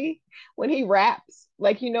randomly when he raps.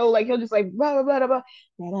 Like like he'll just like blah blah blah blah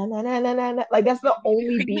blah na, na, na, na, na, na. Like that's the only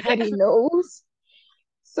Doing beat that he that. knows.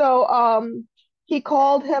 So he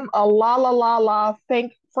called him a la la la la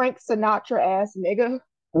Frank Sinatra ass nigga.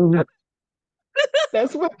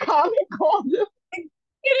 That's what Common called him.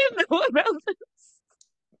 You didn't know about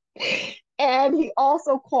And he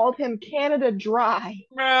also called him Canada Dry,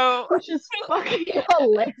 bro. which is fucking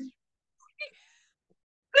hilarious.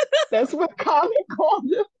 That's what Common called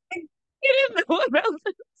him. You didn't know about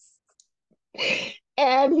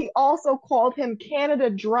And he also called him Canada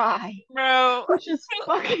Dry, bro. which is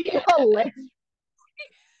fucking hilarious.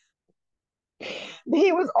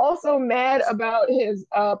 He was also mad about his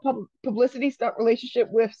publicity stunt relationship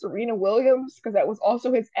with Serena Williams because that was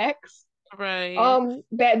also his ex. Right.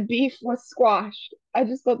 That beef was squashed. I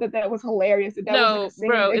just thought that that was hilarious. That was like a No, singing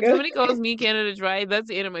bro. If nigga. somebody calls me Canada Dry, that's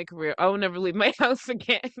the end of my career. I will never leave my house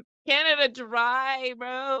again. Canada Dry,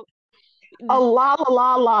 bro. A la la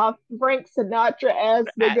la la Frank Sinatra ass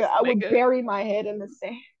nigga. Ass I would nigga. bury my head in the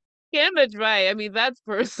sand. Canada Dry. I mean, that's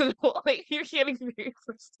personal. Like, you're getting very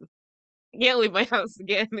personal. I can't leave my house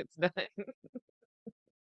again. It's done.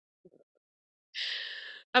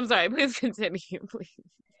 I'm sorry. Please continue, please.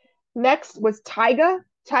 Next was Tyga.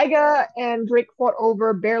 Tyga and Drake fought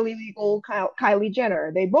over barely legal Kylie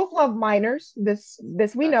Jenner. They both love minors. This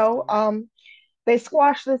we know. Disgusting. They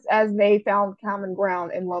squashed this as they found common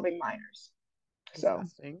ground in loving minors. So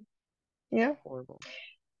Disgusting. yeah. Horrible.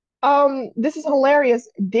 This is hilarious.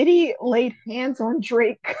 Diddy laid hands on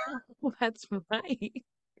Drake Oh, that's right.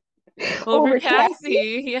 Over over Cassie,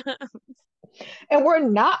 Cassie. Yeah. and we're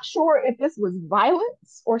not sure if this was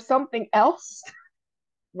violence or something else,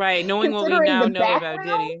 Right. Knowing what we considering now the know about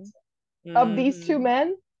background Diddy. of these two Hmm.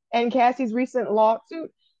 men and Cassie's recent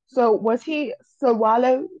lawsuit. So was he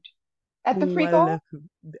swallowed at the free Well,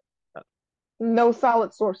 call? No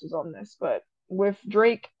solid sources on this, but with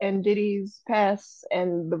Drake and Diddy's past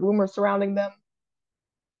and the rumors surrounding them,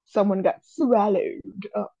 someone got swallowed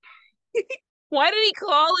up. why did he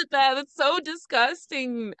call it that? That's so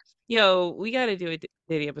disgusting. Yo, we gotta do a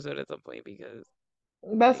Diddy episode at some point because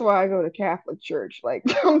That's like why I go to Catholic church. Like,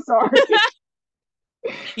 I'm sorry.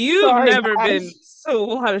 you've Sorry, never been guys. so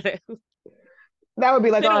wild. That would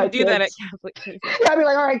be like, They all don't right, do that at kids. Catholic church. I'd be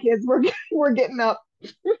like, all right, kids, we're getting up.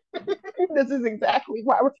 This is exactly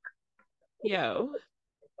why we're. Yo.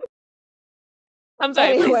 I'm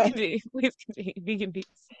sorry, please Anyway, continue. Please continue. Vegan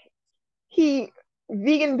beats. he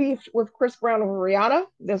vegan beef with Chris Brown over Rihanna.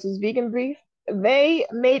 This was vegan beef. They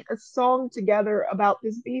made a song together about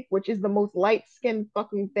this beef, which is the most light skinned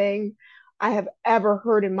fucking thing I have ever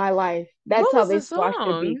heard in my life. That's What how was they the squashed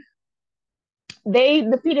their beef. song? They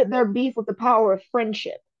defeated their beef with the power of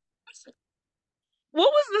friendship. What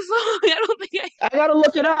was the song? I don't think I gotta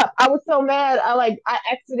look it up. I was so mad. I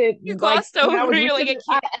exited you like glossed when I over. was You're like, reaching.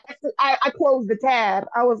 I can't. I closed the tab.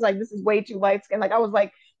 I was like, this is way too light skin. Like I was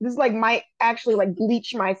like, this like might actually like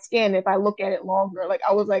bleach my skin if I look at it longer. Like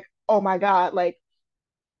I was like, oh my god. Like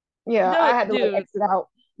yeah, No, I had to like dude. exit out.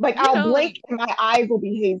 Like You I'll know, blink and my eyes will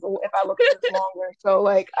be hazel if I look at this longer. So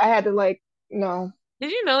like I had to like no.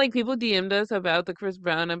 did you know like people DM'd us about the Chris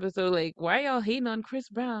Brown episode? Like, why y'all hating on Chris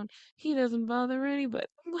Brown? He doesn't bother anybody.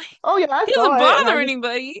 I'm like, Oh yeah, I he doesn't saw it and I bother just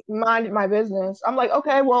anybody. minded my business. I'm like,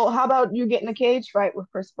 okay, well, how about you get in a cage fight with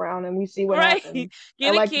Chris Brown and we see what Right. happens. I Get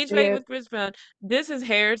in a like to cage see fight it. with Chris Brown. This is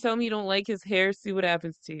hair. Tell me you don't like his hair. See what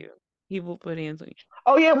happens to you. He will put hands on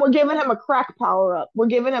Oh yeah, we're giving him a crack power up. We're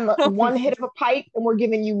giving him you. one hit of a pipe and we're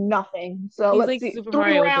giving you nothing. So He's let's like see, Super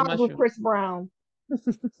three Mario with the rounds with mushroom. Chris Brown.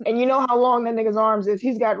 And you know how long that nigga's arms is.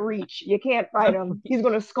 He's got reach. You can't fight him. He's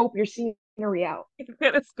gonna scope your scenery out. You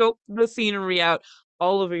gotta scope the scenery out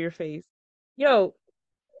all over your face. Yo,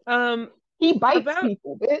 um, He bites about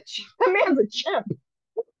people, bitch. That man's a chimp.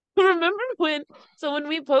 remember when when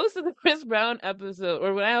we posted the Chris Brown episode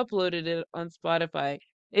or when I uploaded it on Spotify,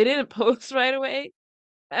 it didn't post right away.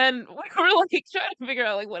 And we were like trying to figure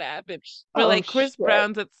out like what happened. We're Oh like Chris shit.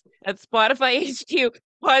 Brown's at Spotify HQ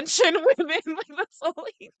punching women. Like that's all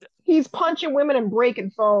he does. He's punching women and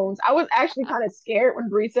breaking phones. I was actually kind of scared when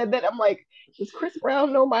Bree said that. I'm like, does Chris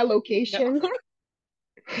Brown know my Yeah. location?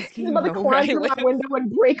 Does Is he he about to know where climb I through live? my window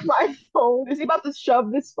and break my phone? Is he about to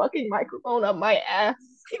shove this fucking microphone up my ass?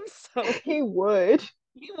 I'm so He would.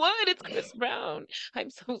 you would. It's Chris Brown. I'm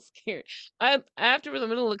so scared. I have to. I'm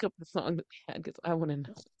gonna look up the song that we had because I want to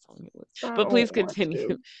know what song it was. I But don't please want continue.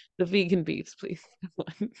 to. The vegan beefs, please. Come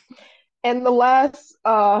on. And the last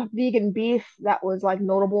vegan beef that was like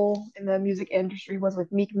notable in the music industry was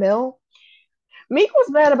with Meek Mill. Meek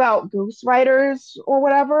was mad about ghostwriters or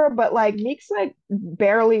whatever, but like Meek's like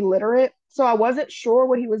barely literate. So I wasn't sure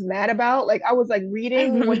what he was mad about. Like I was like I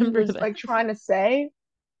reading what he remember was that. like trying to say,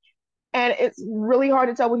 and it's really hard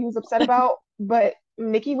to tell what he was upset about. But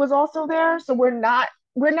Nicki was also there, so we're not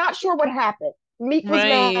sure what happened. Meek was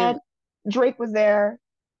Right. mad, Drake was there,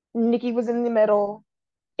 Nicki was in the middle.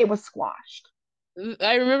 It was squashed.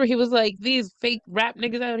 I remember he was like, these fake rap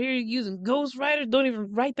niggas out here using ghostwriters don't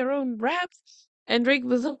even write their own raps. And Drake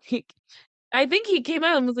was like, I think he came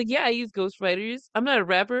out and was like, yeah, I use ghostwriters. I'm not a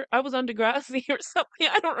rapper. I was on Degrassi or something.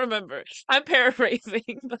 I don't remember. I'm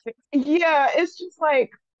paraphrasing, but Yeah, it's just like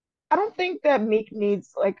I don't think that Meek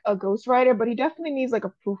needs like a ghostwriter, but he definitely needs like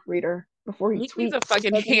a proofreader before he he needs a tweets,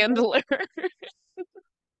 fucking doesn't he? handler.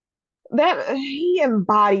 That he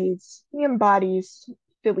embodies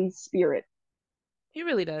Philly's spirit He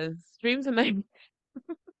really does. Dreams and nightmares,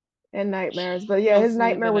 and nightmares. But yeah, his mostly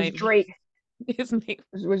nightmare the was nightmares. Drake. His name.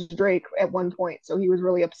 Was Drake at one point, so he was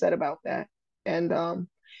really upset about that. And it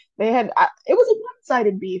was a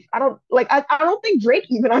one-sided beef. I don't think Drake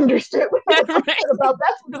even understood what he was Right? upset about.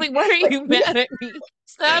 That's what Like, why are like you mad at me?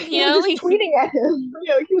 Stop he was just yelling. tweeting at him.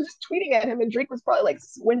 He was just tweeting at him, and Drake was probably like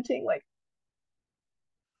squinting, like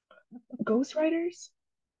ghostwriters.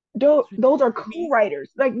 Those are Me.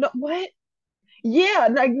 co-writers. Like no, what? Yeah,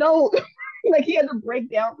 like no, like he had to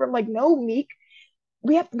break down from like no, Meek,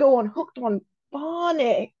 we have to go on hooked on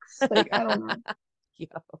phonics. Like I don't know.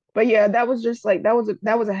 Yeah. But yeah, that was just like that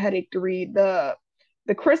was a headache to read. The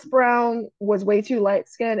The Chris Brown was way too light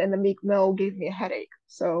skinned, and the Meek Mill gave me a headache.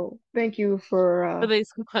 So thank you for But they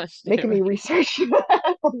squashed it, making me right? research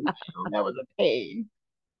that on the show. That was a pain.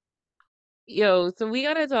 Yo, so we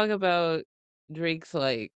gotta talk about Drake's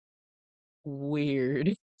like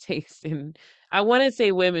weird taste in I want to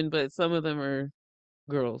say women, but some of them are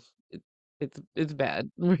girls. It's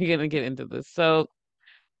bad. We're gonna get into this. So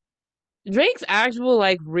Drake's actual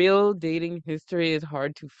like real dating history is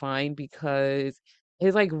hard to find because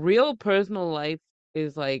his like real personal life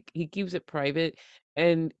is like he keeps it private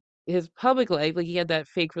and his public life, like he had that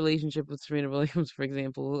fake relationship with Serena Williams, for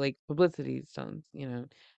example, like publicity stunts.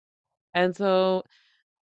 And so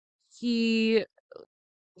he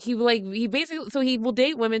he basically so he will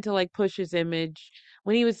date women to like push his image.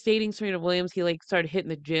 When he was dating Serena Williams, he like started hitting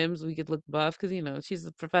the gym so he could look buff because she's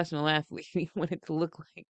a professional athlete. He wanted to look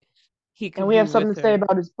like he And could we be have with something to say her.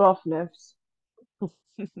 about his buffness,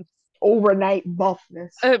 overnight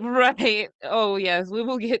buffness. Right. Oh yes, we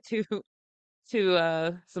will get to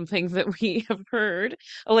some things that we have heard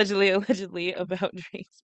allegedly about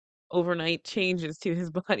Drake's overnight changes to his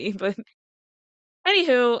body. But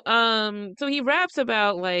anywho, so he raps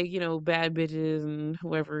about like, bad bitches and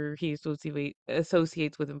whoever he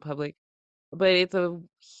associates with in public. But it's a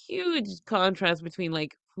huge contrast between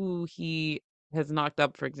like who he has knocked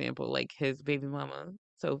up, for example, like his baby mama,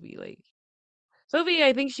 Sophie. Like Sophie,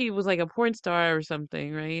 I think she was like a porn star or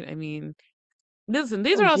something, right? I mean, listen,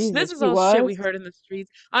 Oh this Jesus, is he all shit we was. heard in the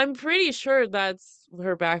streets. I'm pretty sure that's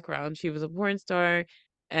her background. She was a porn star,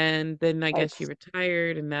 and then I guess she Yikes.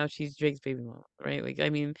 retired, and now she's Drake's baby mama, right? Like, I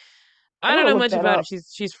mean, I I don't gotta know look much that about her. up.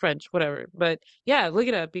 She's French, whatever. But yeah, look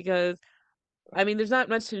it up because I mean, there's not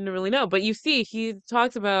much to really know. But you see, he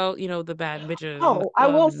talks about the bad bitches in the Oh, I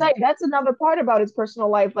club, will say and that's another part about his personal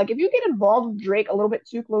life. Like, if you get involved with Drake a little bit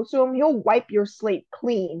too close to him, he'll wipe your slate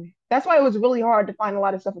clean. That's why it was really hard to find a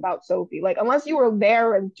lot of stuff about Sophie. Like, unless you were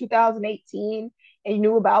there in 2018 and you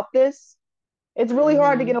knew about this, it's really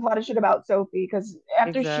hard to hmm get a lot of shit about Sophie because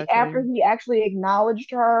after exactly he actually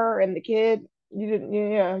acknowledged her and the kid, you didn't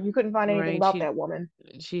yeah, you couldn't find anything right. about that woman.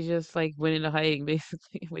 She just like went into hiding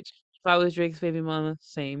basically, which if I was Drake's baby mama,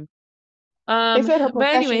 same. They said her But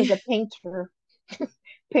profession anyway, is a painter.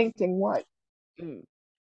 Painting what? mm,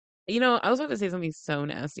 I was about to say something so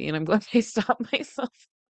nasty, and I'm glad I stopped myself.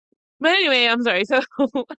 But anyway, I'm sorry. So,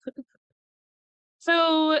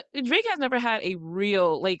 so Drake has never had a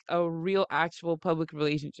real actual public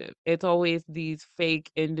relationship. It's always these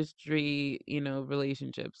fake industry,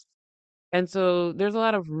 relationships. And so there's a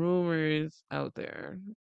lot of rumors out there,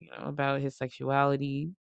 about his sexuality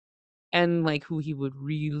and like who he would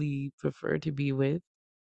really prefer to be with.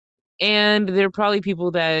 And there are probably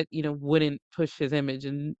people that, wouldn't push his image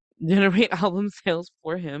and generate album sales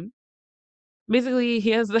for him. Basically,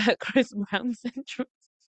 he has that Chris Brown syndrome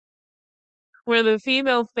where the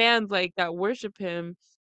female fans like that worship him,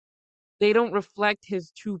 they don't reflect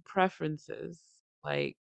his true preferences.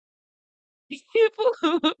 Like people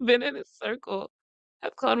who have been in his circle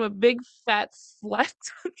have called him a big fat slut.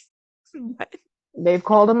 What? They've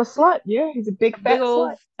called him a slut. Yeah, he's a big Big fat slut.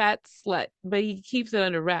 old fat slut. But he keeps it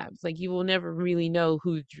under wraps. Like you will never really know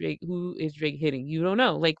who is Drake hitting. You don't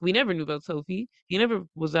know. Like we never knew about Sophie. He never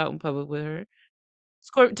was out in public with her.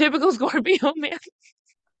 Typical Scorpio man.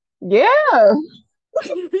 Yeah,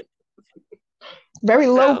 very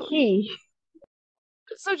low So key.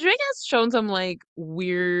 So Drake has shown some like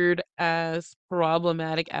weird ass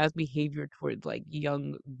problematic ass behavior towards like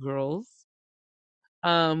young girls.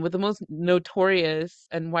 With the most notorious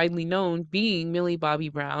and widely known being Millie Bobby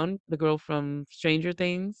Brown, the girl from Stranger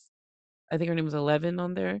Things. I think her name was 11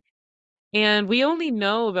 on there. And we only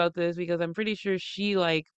know about this because I'm pretty sure she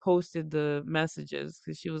like posted the messages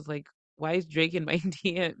because she was like, "Why is Drake in my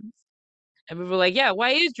DMs?" And we were like, "Yeah,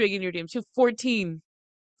 why is Drake in your DMs?" She's 14,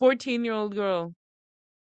 14-year-old girl.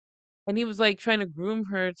 And he was like trying to groom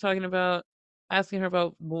her, talking about asking her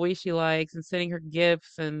about boys she likes and sending her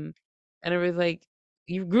gifts and it was like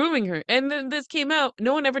you're grooming her. And then this came out.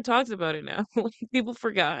 No one ever talks about it now. Like people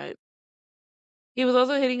forgot. He was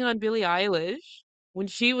also hitting on Billie Eilish when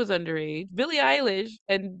she was underage. Billie Eilish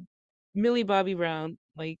and Millie Bobby Brown,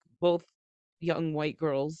 like both young white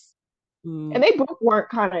girls And who they both weren't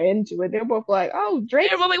kind of into it. They were both like, "Oh,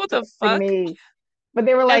 they're Drake's both like, what the texting fuck? me," but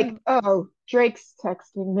they were like, And "Oh, Drake's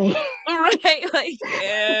texting me." right, like,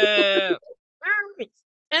 yeah.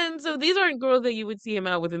 And so these aren't girls that you would see him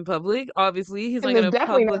out with in public. Obviously, he's not And there's gonna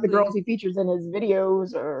definitely not the girls publicly, he features in his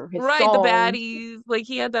videos or his right, the songs. baddies. Like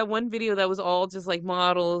he had that one video that was all just like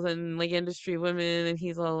models and like industry women, and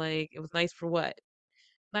he's all like, it was nice for what?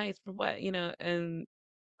 Nice for what? And I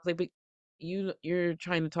was like, but you're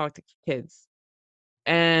trying to talk to kids.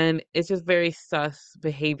 And it's just very sus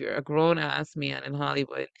behavior. A grown ass man in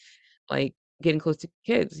Hollywood, like getting close to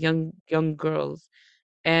kids, young girls.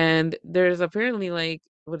 And there's apparently like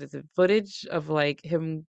what is it, footage of like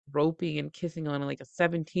him roping and kissing on like a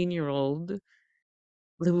 17-year-old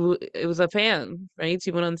who it was a fan, right?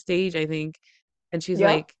 She went on stage, I think, and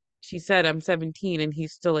Yep. she said, I'm 17, and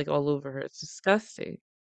he's still like all over her. It's disgusting.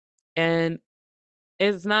 And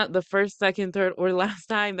it's not the first, second, third, or last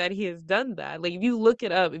time that he has done that. Like if you look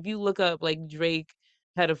up like Drake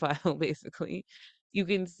pedophile, basically, you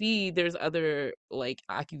can see there's other like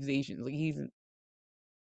accusations. Like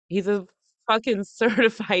he's a fucking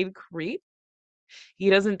certified creep. He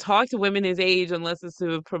doesn't talk to women his age unless it's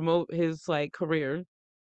to promote his like career.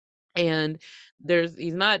 And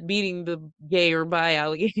he's not beating the gay or bi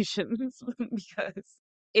allegations because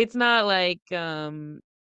it's not like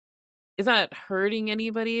it's not hurting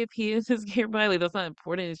anybody if he is his gay or bi. Like that's not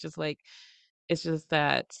important. It's just like it's just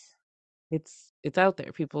that it's out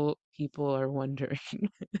there. People are wondering.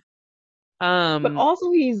 But Um,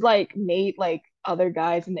 also he's like made like other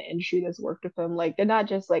guys in the industry that's worked with him. Like they're not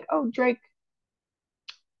just like, oh Drake,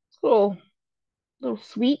 little little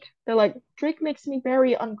sweet. They're like, Drake makes me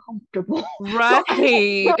very uncomfortable. So right,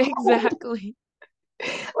 I don't know. exactly.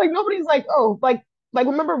 Like nobody's like, oh, like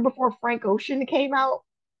remember before Frank Ocean came out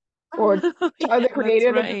or Yeah, Tyler the that's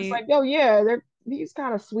Creator, they're just right. like, oh yeah, he's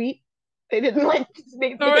kind of sweet. They didn't like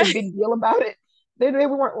make a Right. big deal about it. They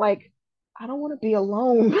weren't like, I don't want to be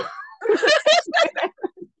alone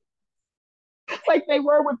like they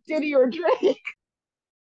were with Diddy or Drake.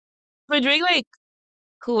 But Drake like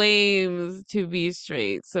claims to be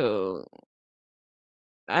straight, so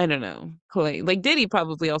I don't know. Claim like Diddy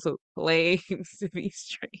probably also claims to be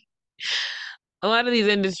straight. A lot of these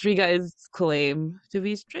industry guys claim to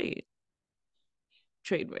be straight.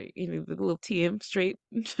 Trademark, you know, the little TM straight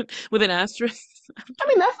with an asterisk. I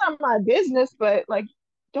mean, that's not my business, but like,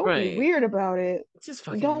 don't be Right. weird about it. It's just And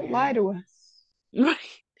fucking don't lie weird. to us. Right.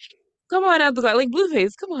 Come on out the like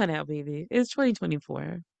Blueface, come on out, baby. It's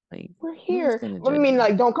 2024. Like, We're no one's here. gonna What do you judge mean, you.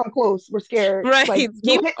 like, don't come close? We're scared. Right. Like, you'll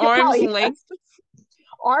Keep hit your arm's polyester. length.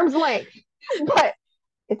 Arm's length, but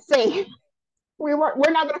it's safe. We're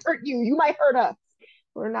not gonna hurt you. You might hurt us.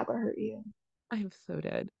 We're not gonna hurt you. I'm so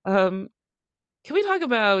dead. Can we talk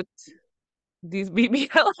about these BBL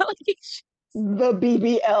allegations? The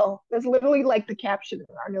BBL. That's literally like the caption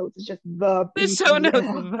in our notes. It's just the The show knows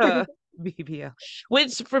BBL. the BBL,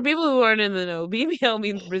 which for people who aren't in the know, BBL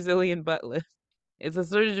means Brazilian butt lift. It's a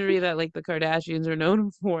surgery that like the Kardashians are known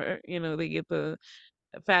for. You know, they get the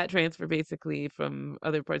fat transfer basically from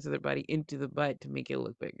other parts of their body into the butt to make it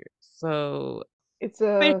look bigger. So It's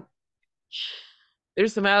there- a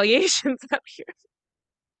there's some allegations out here.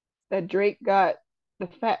 that Drake got the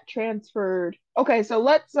fat transferred. Okay, so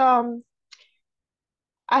let's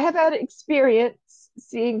I have had experience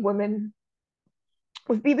seeing women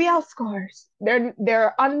with BBL scars.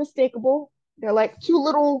 They're unmistakable. They're like two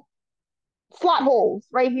little slot holes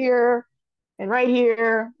right here and right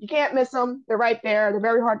here. You can't miss them. They're right there. They're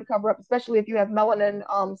very hard to cover up, especially if you have melanin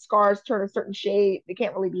scars turn a certain shade. They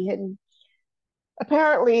can't really be hidden.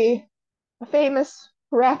 Apparently, a famous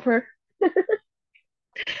rapper,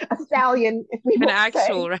 a stallion, if we An will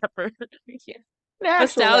actual say, rapper. Yeah. an A actual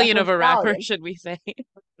stallion rapper, a of a rapper, stallion, should we say.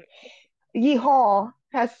 Yeehaw,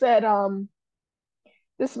 has said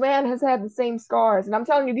this man has had the same scars, and I'm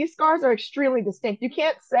telling you, these scars are extremely distinct. You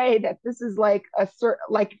can't say that this is like a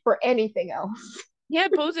like for anything else. He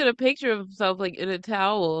had posted a picture of himself like in a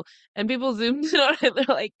towel, and people zoomed in on it. They're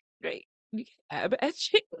like, "Great, you get ab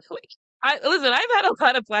etching." Like, I listen. I've had a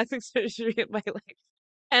lot of plastic surgery in my life,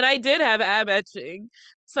 and I did have ab etching.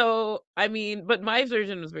 So I mean, but my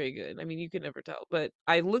surgeon was very good. I mean, you could never tell. But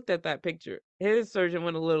I looked at that picture. His surgeon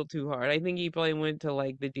went a little too hard. I think he probably went to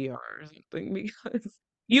like the DR or something because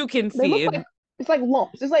you can They look see it. like it's like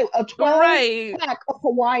lumps. It's like a 12 Right. pack of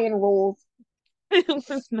Hawaiian rolls It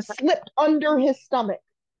was not. slipped under his stomach,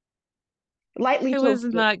 lightly It was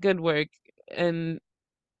toasted. not good work, and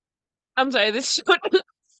I'm sorry. This show.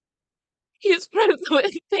 He's friends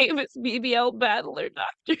with famous BBL battler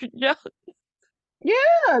Dr. Joe.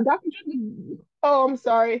 Yeah, Dr. Oh, I'm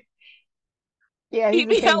sorry. Yeah, he's a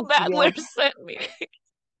BBL famous battler BBL. sent me.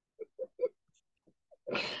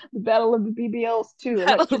 The Battle of the BBLs too,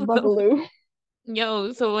 Electric Battle of- Boogaloo.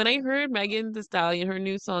 Yo, so when I heard Megan Thee Stallion, her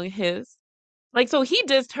new song, His, like, so he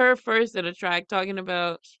dissed her first in a track talking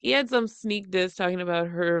about, he had some sneak diss talking about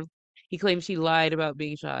her. He claimed she lied about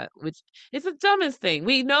being shot, which is the dumbest thing.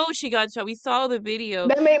 We know she got shot. We saw the video.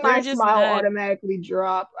 That made They're my just smile mad. automatically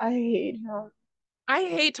drop. I hate him. I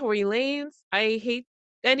hate Tory Lanez. I hate,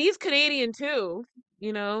 and he's Canadian too.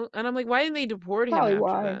 you know? And I'm like, why didn't they deport him Probably after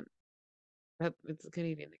why. that? That it's a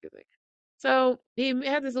Canadian nigga thing. So he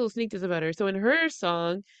had this little sneak diss about her. So in her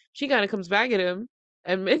song, she kind of comes back at him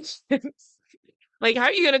and mentions, like, how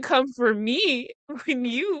are you gonna come for me when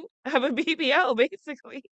you have a BBL,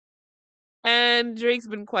 basically? And Drake's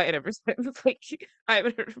been quiet ever since. Like, I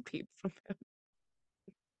haven't heard a peep from him.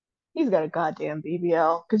 He's got a goddamn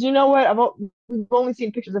BBL. Because you know what? We've only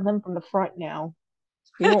seen pictures of him from the front now.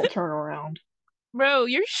 He won't turn around. Bro,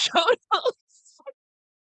 you're showing us.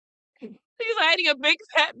 He's hiding a big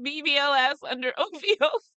fat BBL ass under OVO. He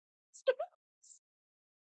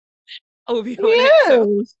OVO and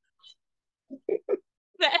XO. is.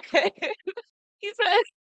 He said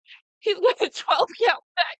he's got a 12 count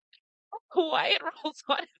back Hawaiian rolls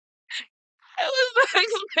on it. I was not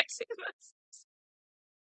expecting this.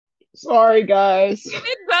 Sorry, guys.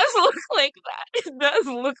 It does look like that. It does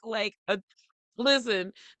look like a.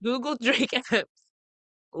 Listen, Google Drake apps.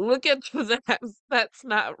 Look at those apps. That's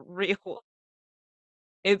not real.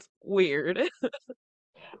 It's weird.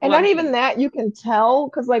 And not even Lucky. that, you can tell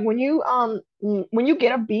because like when you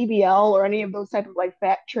get a BBL or any of those type of like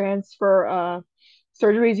fat transfer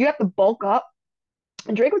surgeries, you have to bulk up.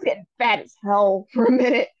 And Drake was getting fat as hell for a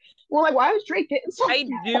minute. We're like, why is Drake getting so I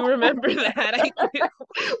do fat? remember that. I do.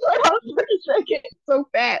 Like, how is Drake getting so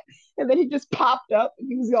fat? And then he just popped up and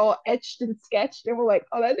he was all etched and sketched, and we're like,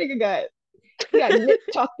 oh, that nigga got he got nip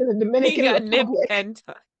tucked in the He Dominican got nipped Republic. and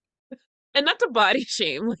tucked. And not to body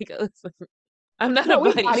shame. Like, listen, I'm not a No,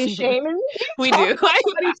 we body body shamer. shaming. We We talk do. about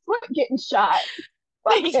somebody's foot getting shot.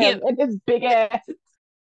 Fuck I him can't. and his big ass.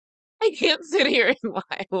 I can't sit here and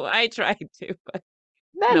lie. Well, I tried to, but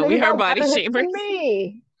That no, nigga we are got body better hips shamers. than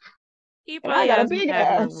me, He and I probably got a has big had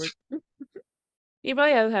more work. ass. He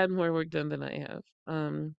probably has had more work done than I have.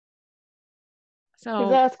 His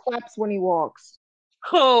So ass claps when he walks.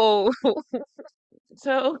 oh,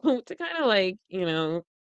 so to kind of like bring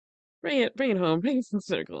it home, bring it full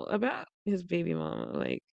circle about his baby mama.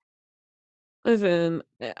 Like, listen,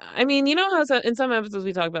 I mean, you know how in some episodes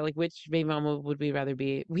we talk about like which baby mama would we rather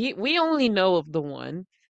be. We only know of the one.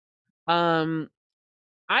 Um,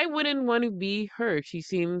 I wouldn't want to be her. She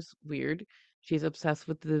seems weird. She's obsessed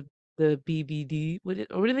with the BBD. What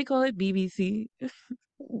do they call it? BBC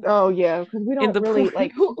Oh yeah, because we in don't the really porn.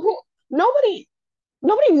 like who nobody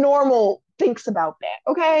nobody normal thinks about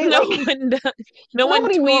that. Okay, No like one does. No one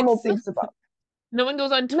nobody normal tweets. thinks about. No one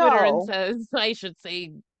goes on Twitter and No, says, I should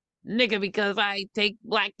say nigga because I take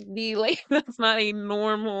black D. Like, that's not a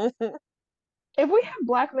normal if we have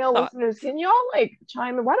black male thought. listeners, can y'all like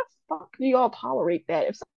chime in? Why the fuck do y'all tolerate that?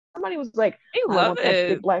 If somebody was like, I I love want that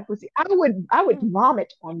big it. black pussy, I would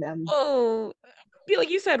vomit on them. Oh, feel like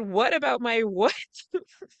you said, what about my what?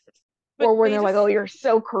 But Or when they they're like, just, oh, you're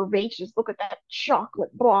so curvaceous. Look at that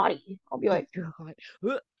chocolate body. I'll be oh like, God.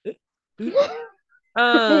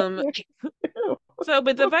 Um, so,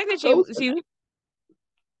 but the fact that close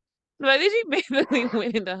the fact that she basically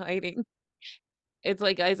went into hiding, it's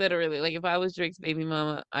like I said earlier, like if I was Drake's baby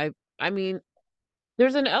mama, I mean,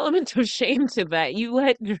 there's an element of shame to that. You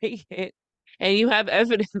let Drake hit, and you have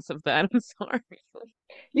evidence of that. I'm sorry.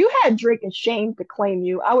 You had Drake ashamed to claim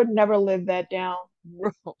you. I would never live that down.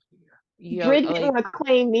 Bro, yo, Drake didn't like, want to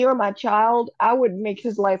claim me or my child. I would make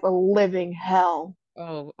his life a living hell.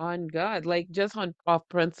 oh, on God, like just on off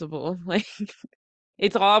principle, like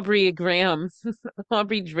it's Aubrey Graham,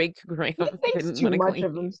 Aubrey Drake He Graham thinks didn't too want to much claim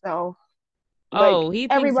of you. himself. Like Oh, he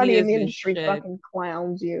thinks he everybody in is the this industry shit. fucking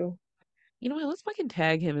clowns you. You know what? Let's fucking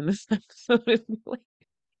tag him in this episode. Like,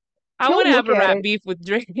 I want He'll to have look a at rap it. beef with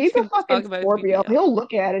Drake He's a and talk fucking about his Scorpio. BBL. He'll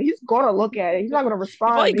look at it. He's gonna look at it. He's not gonna He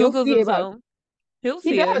respond, probably but he'll Googles see about himself. He'll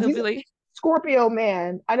he see it. does. He'll He's be a like, Scorpio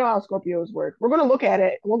man. I know how Scorpios work. We're gonna look at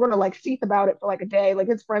it and we're gonna like seethe about it for like a day. Like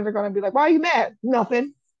his friends are gonna be like, "Why are you mad?"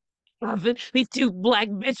 Nothing. "Loving these two black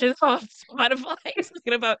bitches off Spotify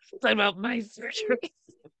talking about my surgery."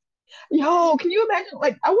 Yo, can you imagine?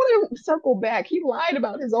 Like, I want to circle back. He lied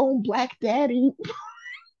about his own black daddy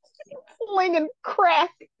slinging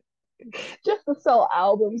crack just to sell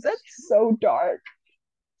albums. That's so dark.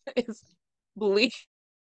 It's bleak.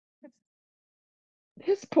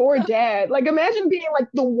 His poor dad. Like, imagine being like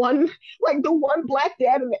the one black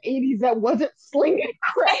dad in the '80s that wasn't slinging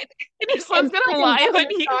crack And your son's and gonna taking lie care of on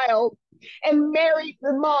the you. child and married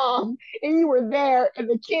the mom, and you were there, and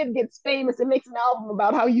the kid gets famous and makes an album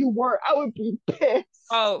about how you were. I would be pissed.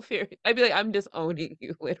 Oh, fear. I'd be like, I'm disowning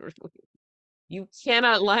you, literally. You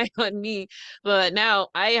cannot lie on me. But now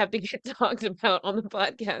I have to get talked about on the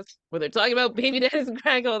podcast where they're talking about baby daddies and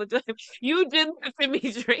crack all the time. You did this to me,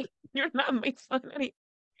 Drake. You're not my son anymore.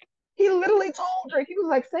 He literally told Drake, he was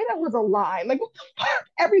like, say that was a lie. Like, what the fuck?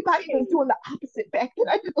 Everybody was doing the opposite back then.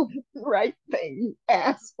 I did the right thing, you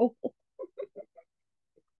asshole.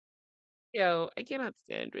 Yo, I cannot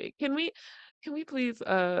stand Drake. Can we please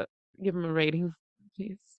give him a rating,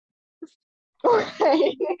 please?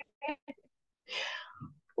 Okay.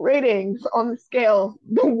 Ratings on the scale.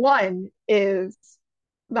 The one is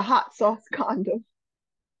the hot sauce condom,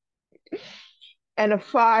 and a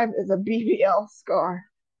five is a BBL scar.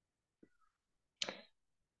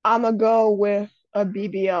 I'm gonna go with a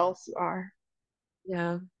BBL scar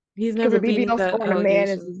Yeah. He's because a never beating BBL that scar on a man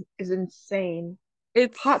allegation. is insane.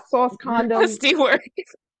 It's Hot sauce condom, nasty work.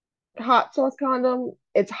 hot sauce condom.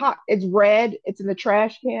 It's hot. It's red. It's in the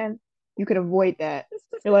trash can. You can avoid that.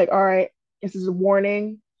 You're like, all right, this is a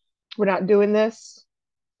warning. We're not doing this.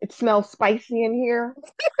 It smells spicy in here.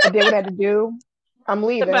 I did what I had to do. I'm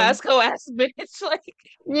leaving. Tabasco ass bitch. Like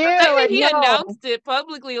the Yeah, fact that like he no. announced it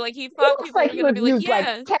publicly, like he He thought looks people like were he gonna would be like, use like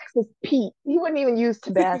yeah, Texas Pete. He wouldn't even use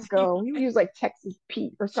Tabasco. He would use like Texas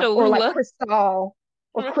Pete or something, or like Cholula. Cristal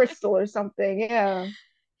or Right? Crystal or something. Yeah.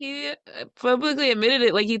 He publicly admitted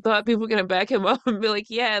it, like he thought people were gonna back him up and be like,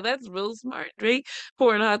 "Yeah, that's real smart, Drake."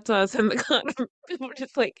 Pouring hot sauce in the condom. People were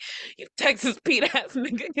just like, "You Texas Pete ass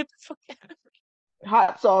nigga, get the fuck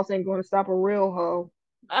Hot sauce ain't going to stop a real hoe.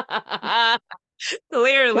 out." She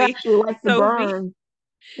Clearly, actually likes to Sophie. burn.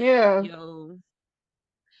 Yeah. Yo.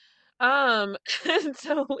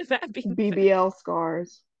 So with that being said, BBL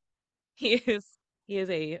scars. he is he is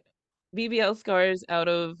a BBL scars out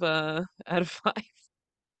of five.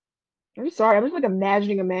 I'm sorry. I'm just like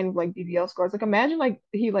imagining a man with like BBL scars. Like imagine like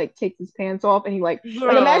he like takes his pants off and he like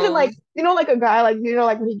imagine Bro. like like a guy like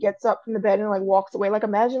like when he gets up from the bed and like walks away. Like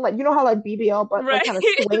imagine like how like BBL butts like Right? kind of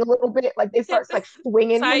swing a little bit. Like they starts like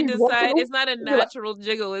swinging when Side he's to walking side. away. It's not a And you're like natural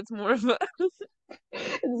jiggle, it's more of a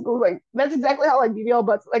it just goes like that's exactly how like BBL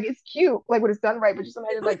butts like it's cute like when it's done right. But just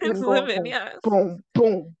imagine like it's him going living, boom yeah. boom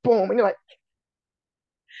boom boom and you're like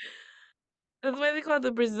That's why they call it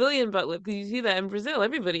the Brazilian butt lift, because you see that in Brazil.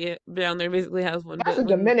 Everybody down there basically has one. that's But a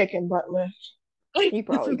when Dominican butt lift. He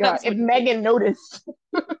probably got that's if what he Megan noticed.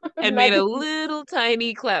 If and made a Megan little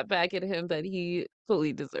tiny clap back at him that he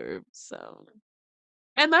fully deserved. So,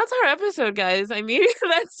 and that's our episode, guys. I mean,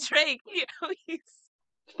 that's Drake. He's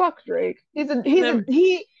fuck Drake. he's never.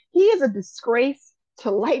 He is a disgrace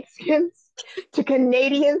to light skins, to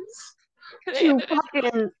Canadians, to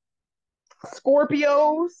fucking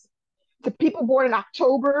Scorpios, to people born in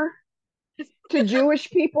October, to Jewish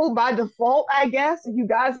people by default, I guess, if you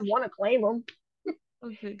guys want to claim them.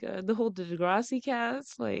 Oh my God, the whole Degrassi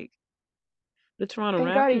cast, like the Toronto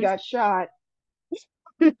Thank God he Raptors. got shot.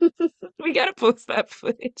 We gotta post that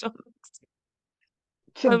footage To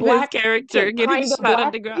of his black, character to getting kind of shot on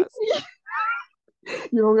black Degrassi. people,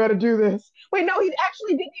 you don't got to do this. Wait, no, he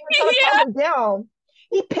actually didn't even try to calm Yeah, him down.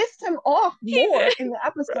 He pissed him off he more in did. the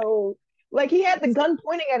episode. Like he had the gun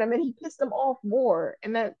pointing at him and he pissed him off more.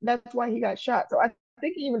 And that's why he got shot. So I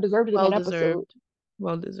think he even deserved it in Well that episode. deserved.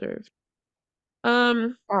 Well deserved.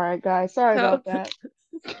 Um, All right, guys. Sorry so about that.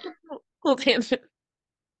 cool tangent.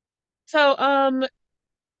 So,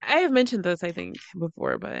 I have mentioned this, I think,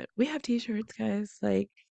 before, but we have t-shirts, guys. Like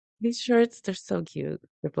these shirts, they're so cute.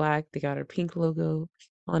 They're black. They got our pink logo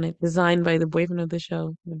on it, designed by the boyfriend of the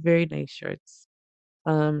show. They're very nice shirts.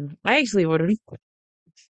 I actually ordered,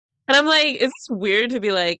 and I'm like, it's weird to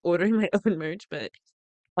be like ordering my own merch, but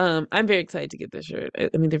I'm very excited to get this shirt.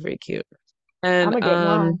 I mean, they're very cute, I'm and gonna get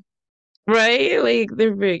mine. right, like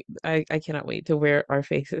they're very. I cannot wait to wear our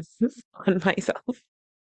faces on myself.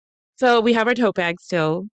 So we have our tote bags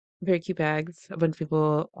still. Very cute bags. A bunch of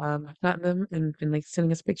people have gotten them and been like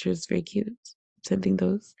sending us pictures. Very cute. Sending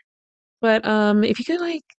those. But if you could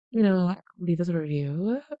like, leave us a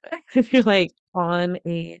review if you're like on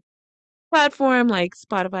a platform like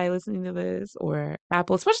Spotify listening to this or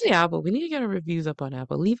Apple, especially Apple. We need to get our reviews up on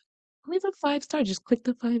Apple. Leave a 5 star. Just click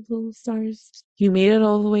the 5 little stars. You made it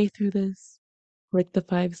all the way through this. Click the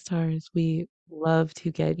 5 stars. We love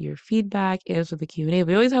to get your feedback, answer the Q&A.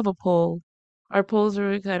 We always have a poll. Our polls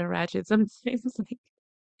are kind of ratchet sometimes. Like,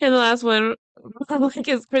 and the last one, like,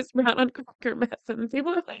 is Chris Brown on Cracker Mess? And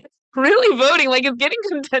people are like really voting, like it's getting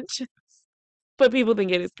contentious. But people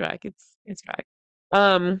think it is crack. It's crack.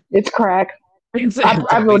 Um, It's crack. it's I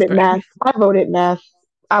always voted crack. math. I voted math.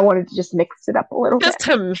 I wanted to just mix it up a little bit. Just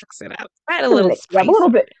to mix it up, add a To little mix it up spice. a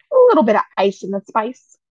little bit of ice in the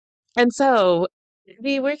spice. And so,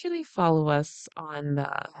 where can they follow us on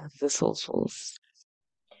the socials?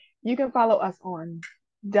 You can follow us on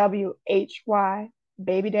WHY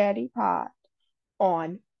Baby Daddy Pod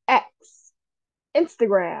on X,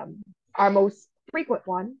 Instagram, our most frequent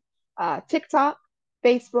one, TikTok,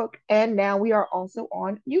 Facebook, and now we are also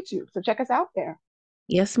on YouTube. So check us out there.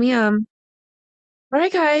 Yes, ma'am. All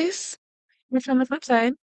right, guys. Catch you on the flip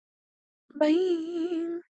side. Bye.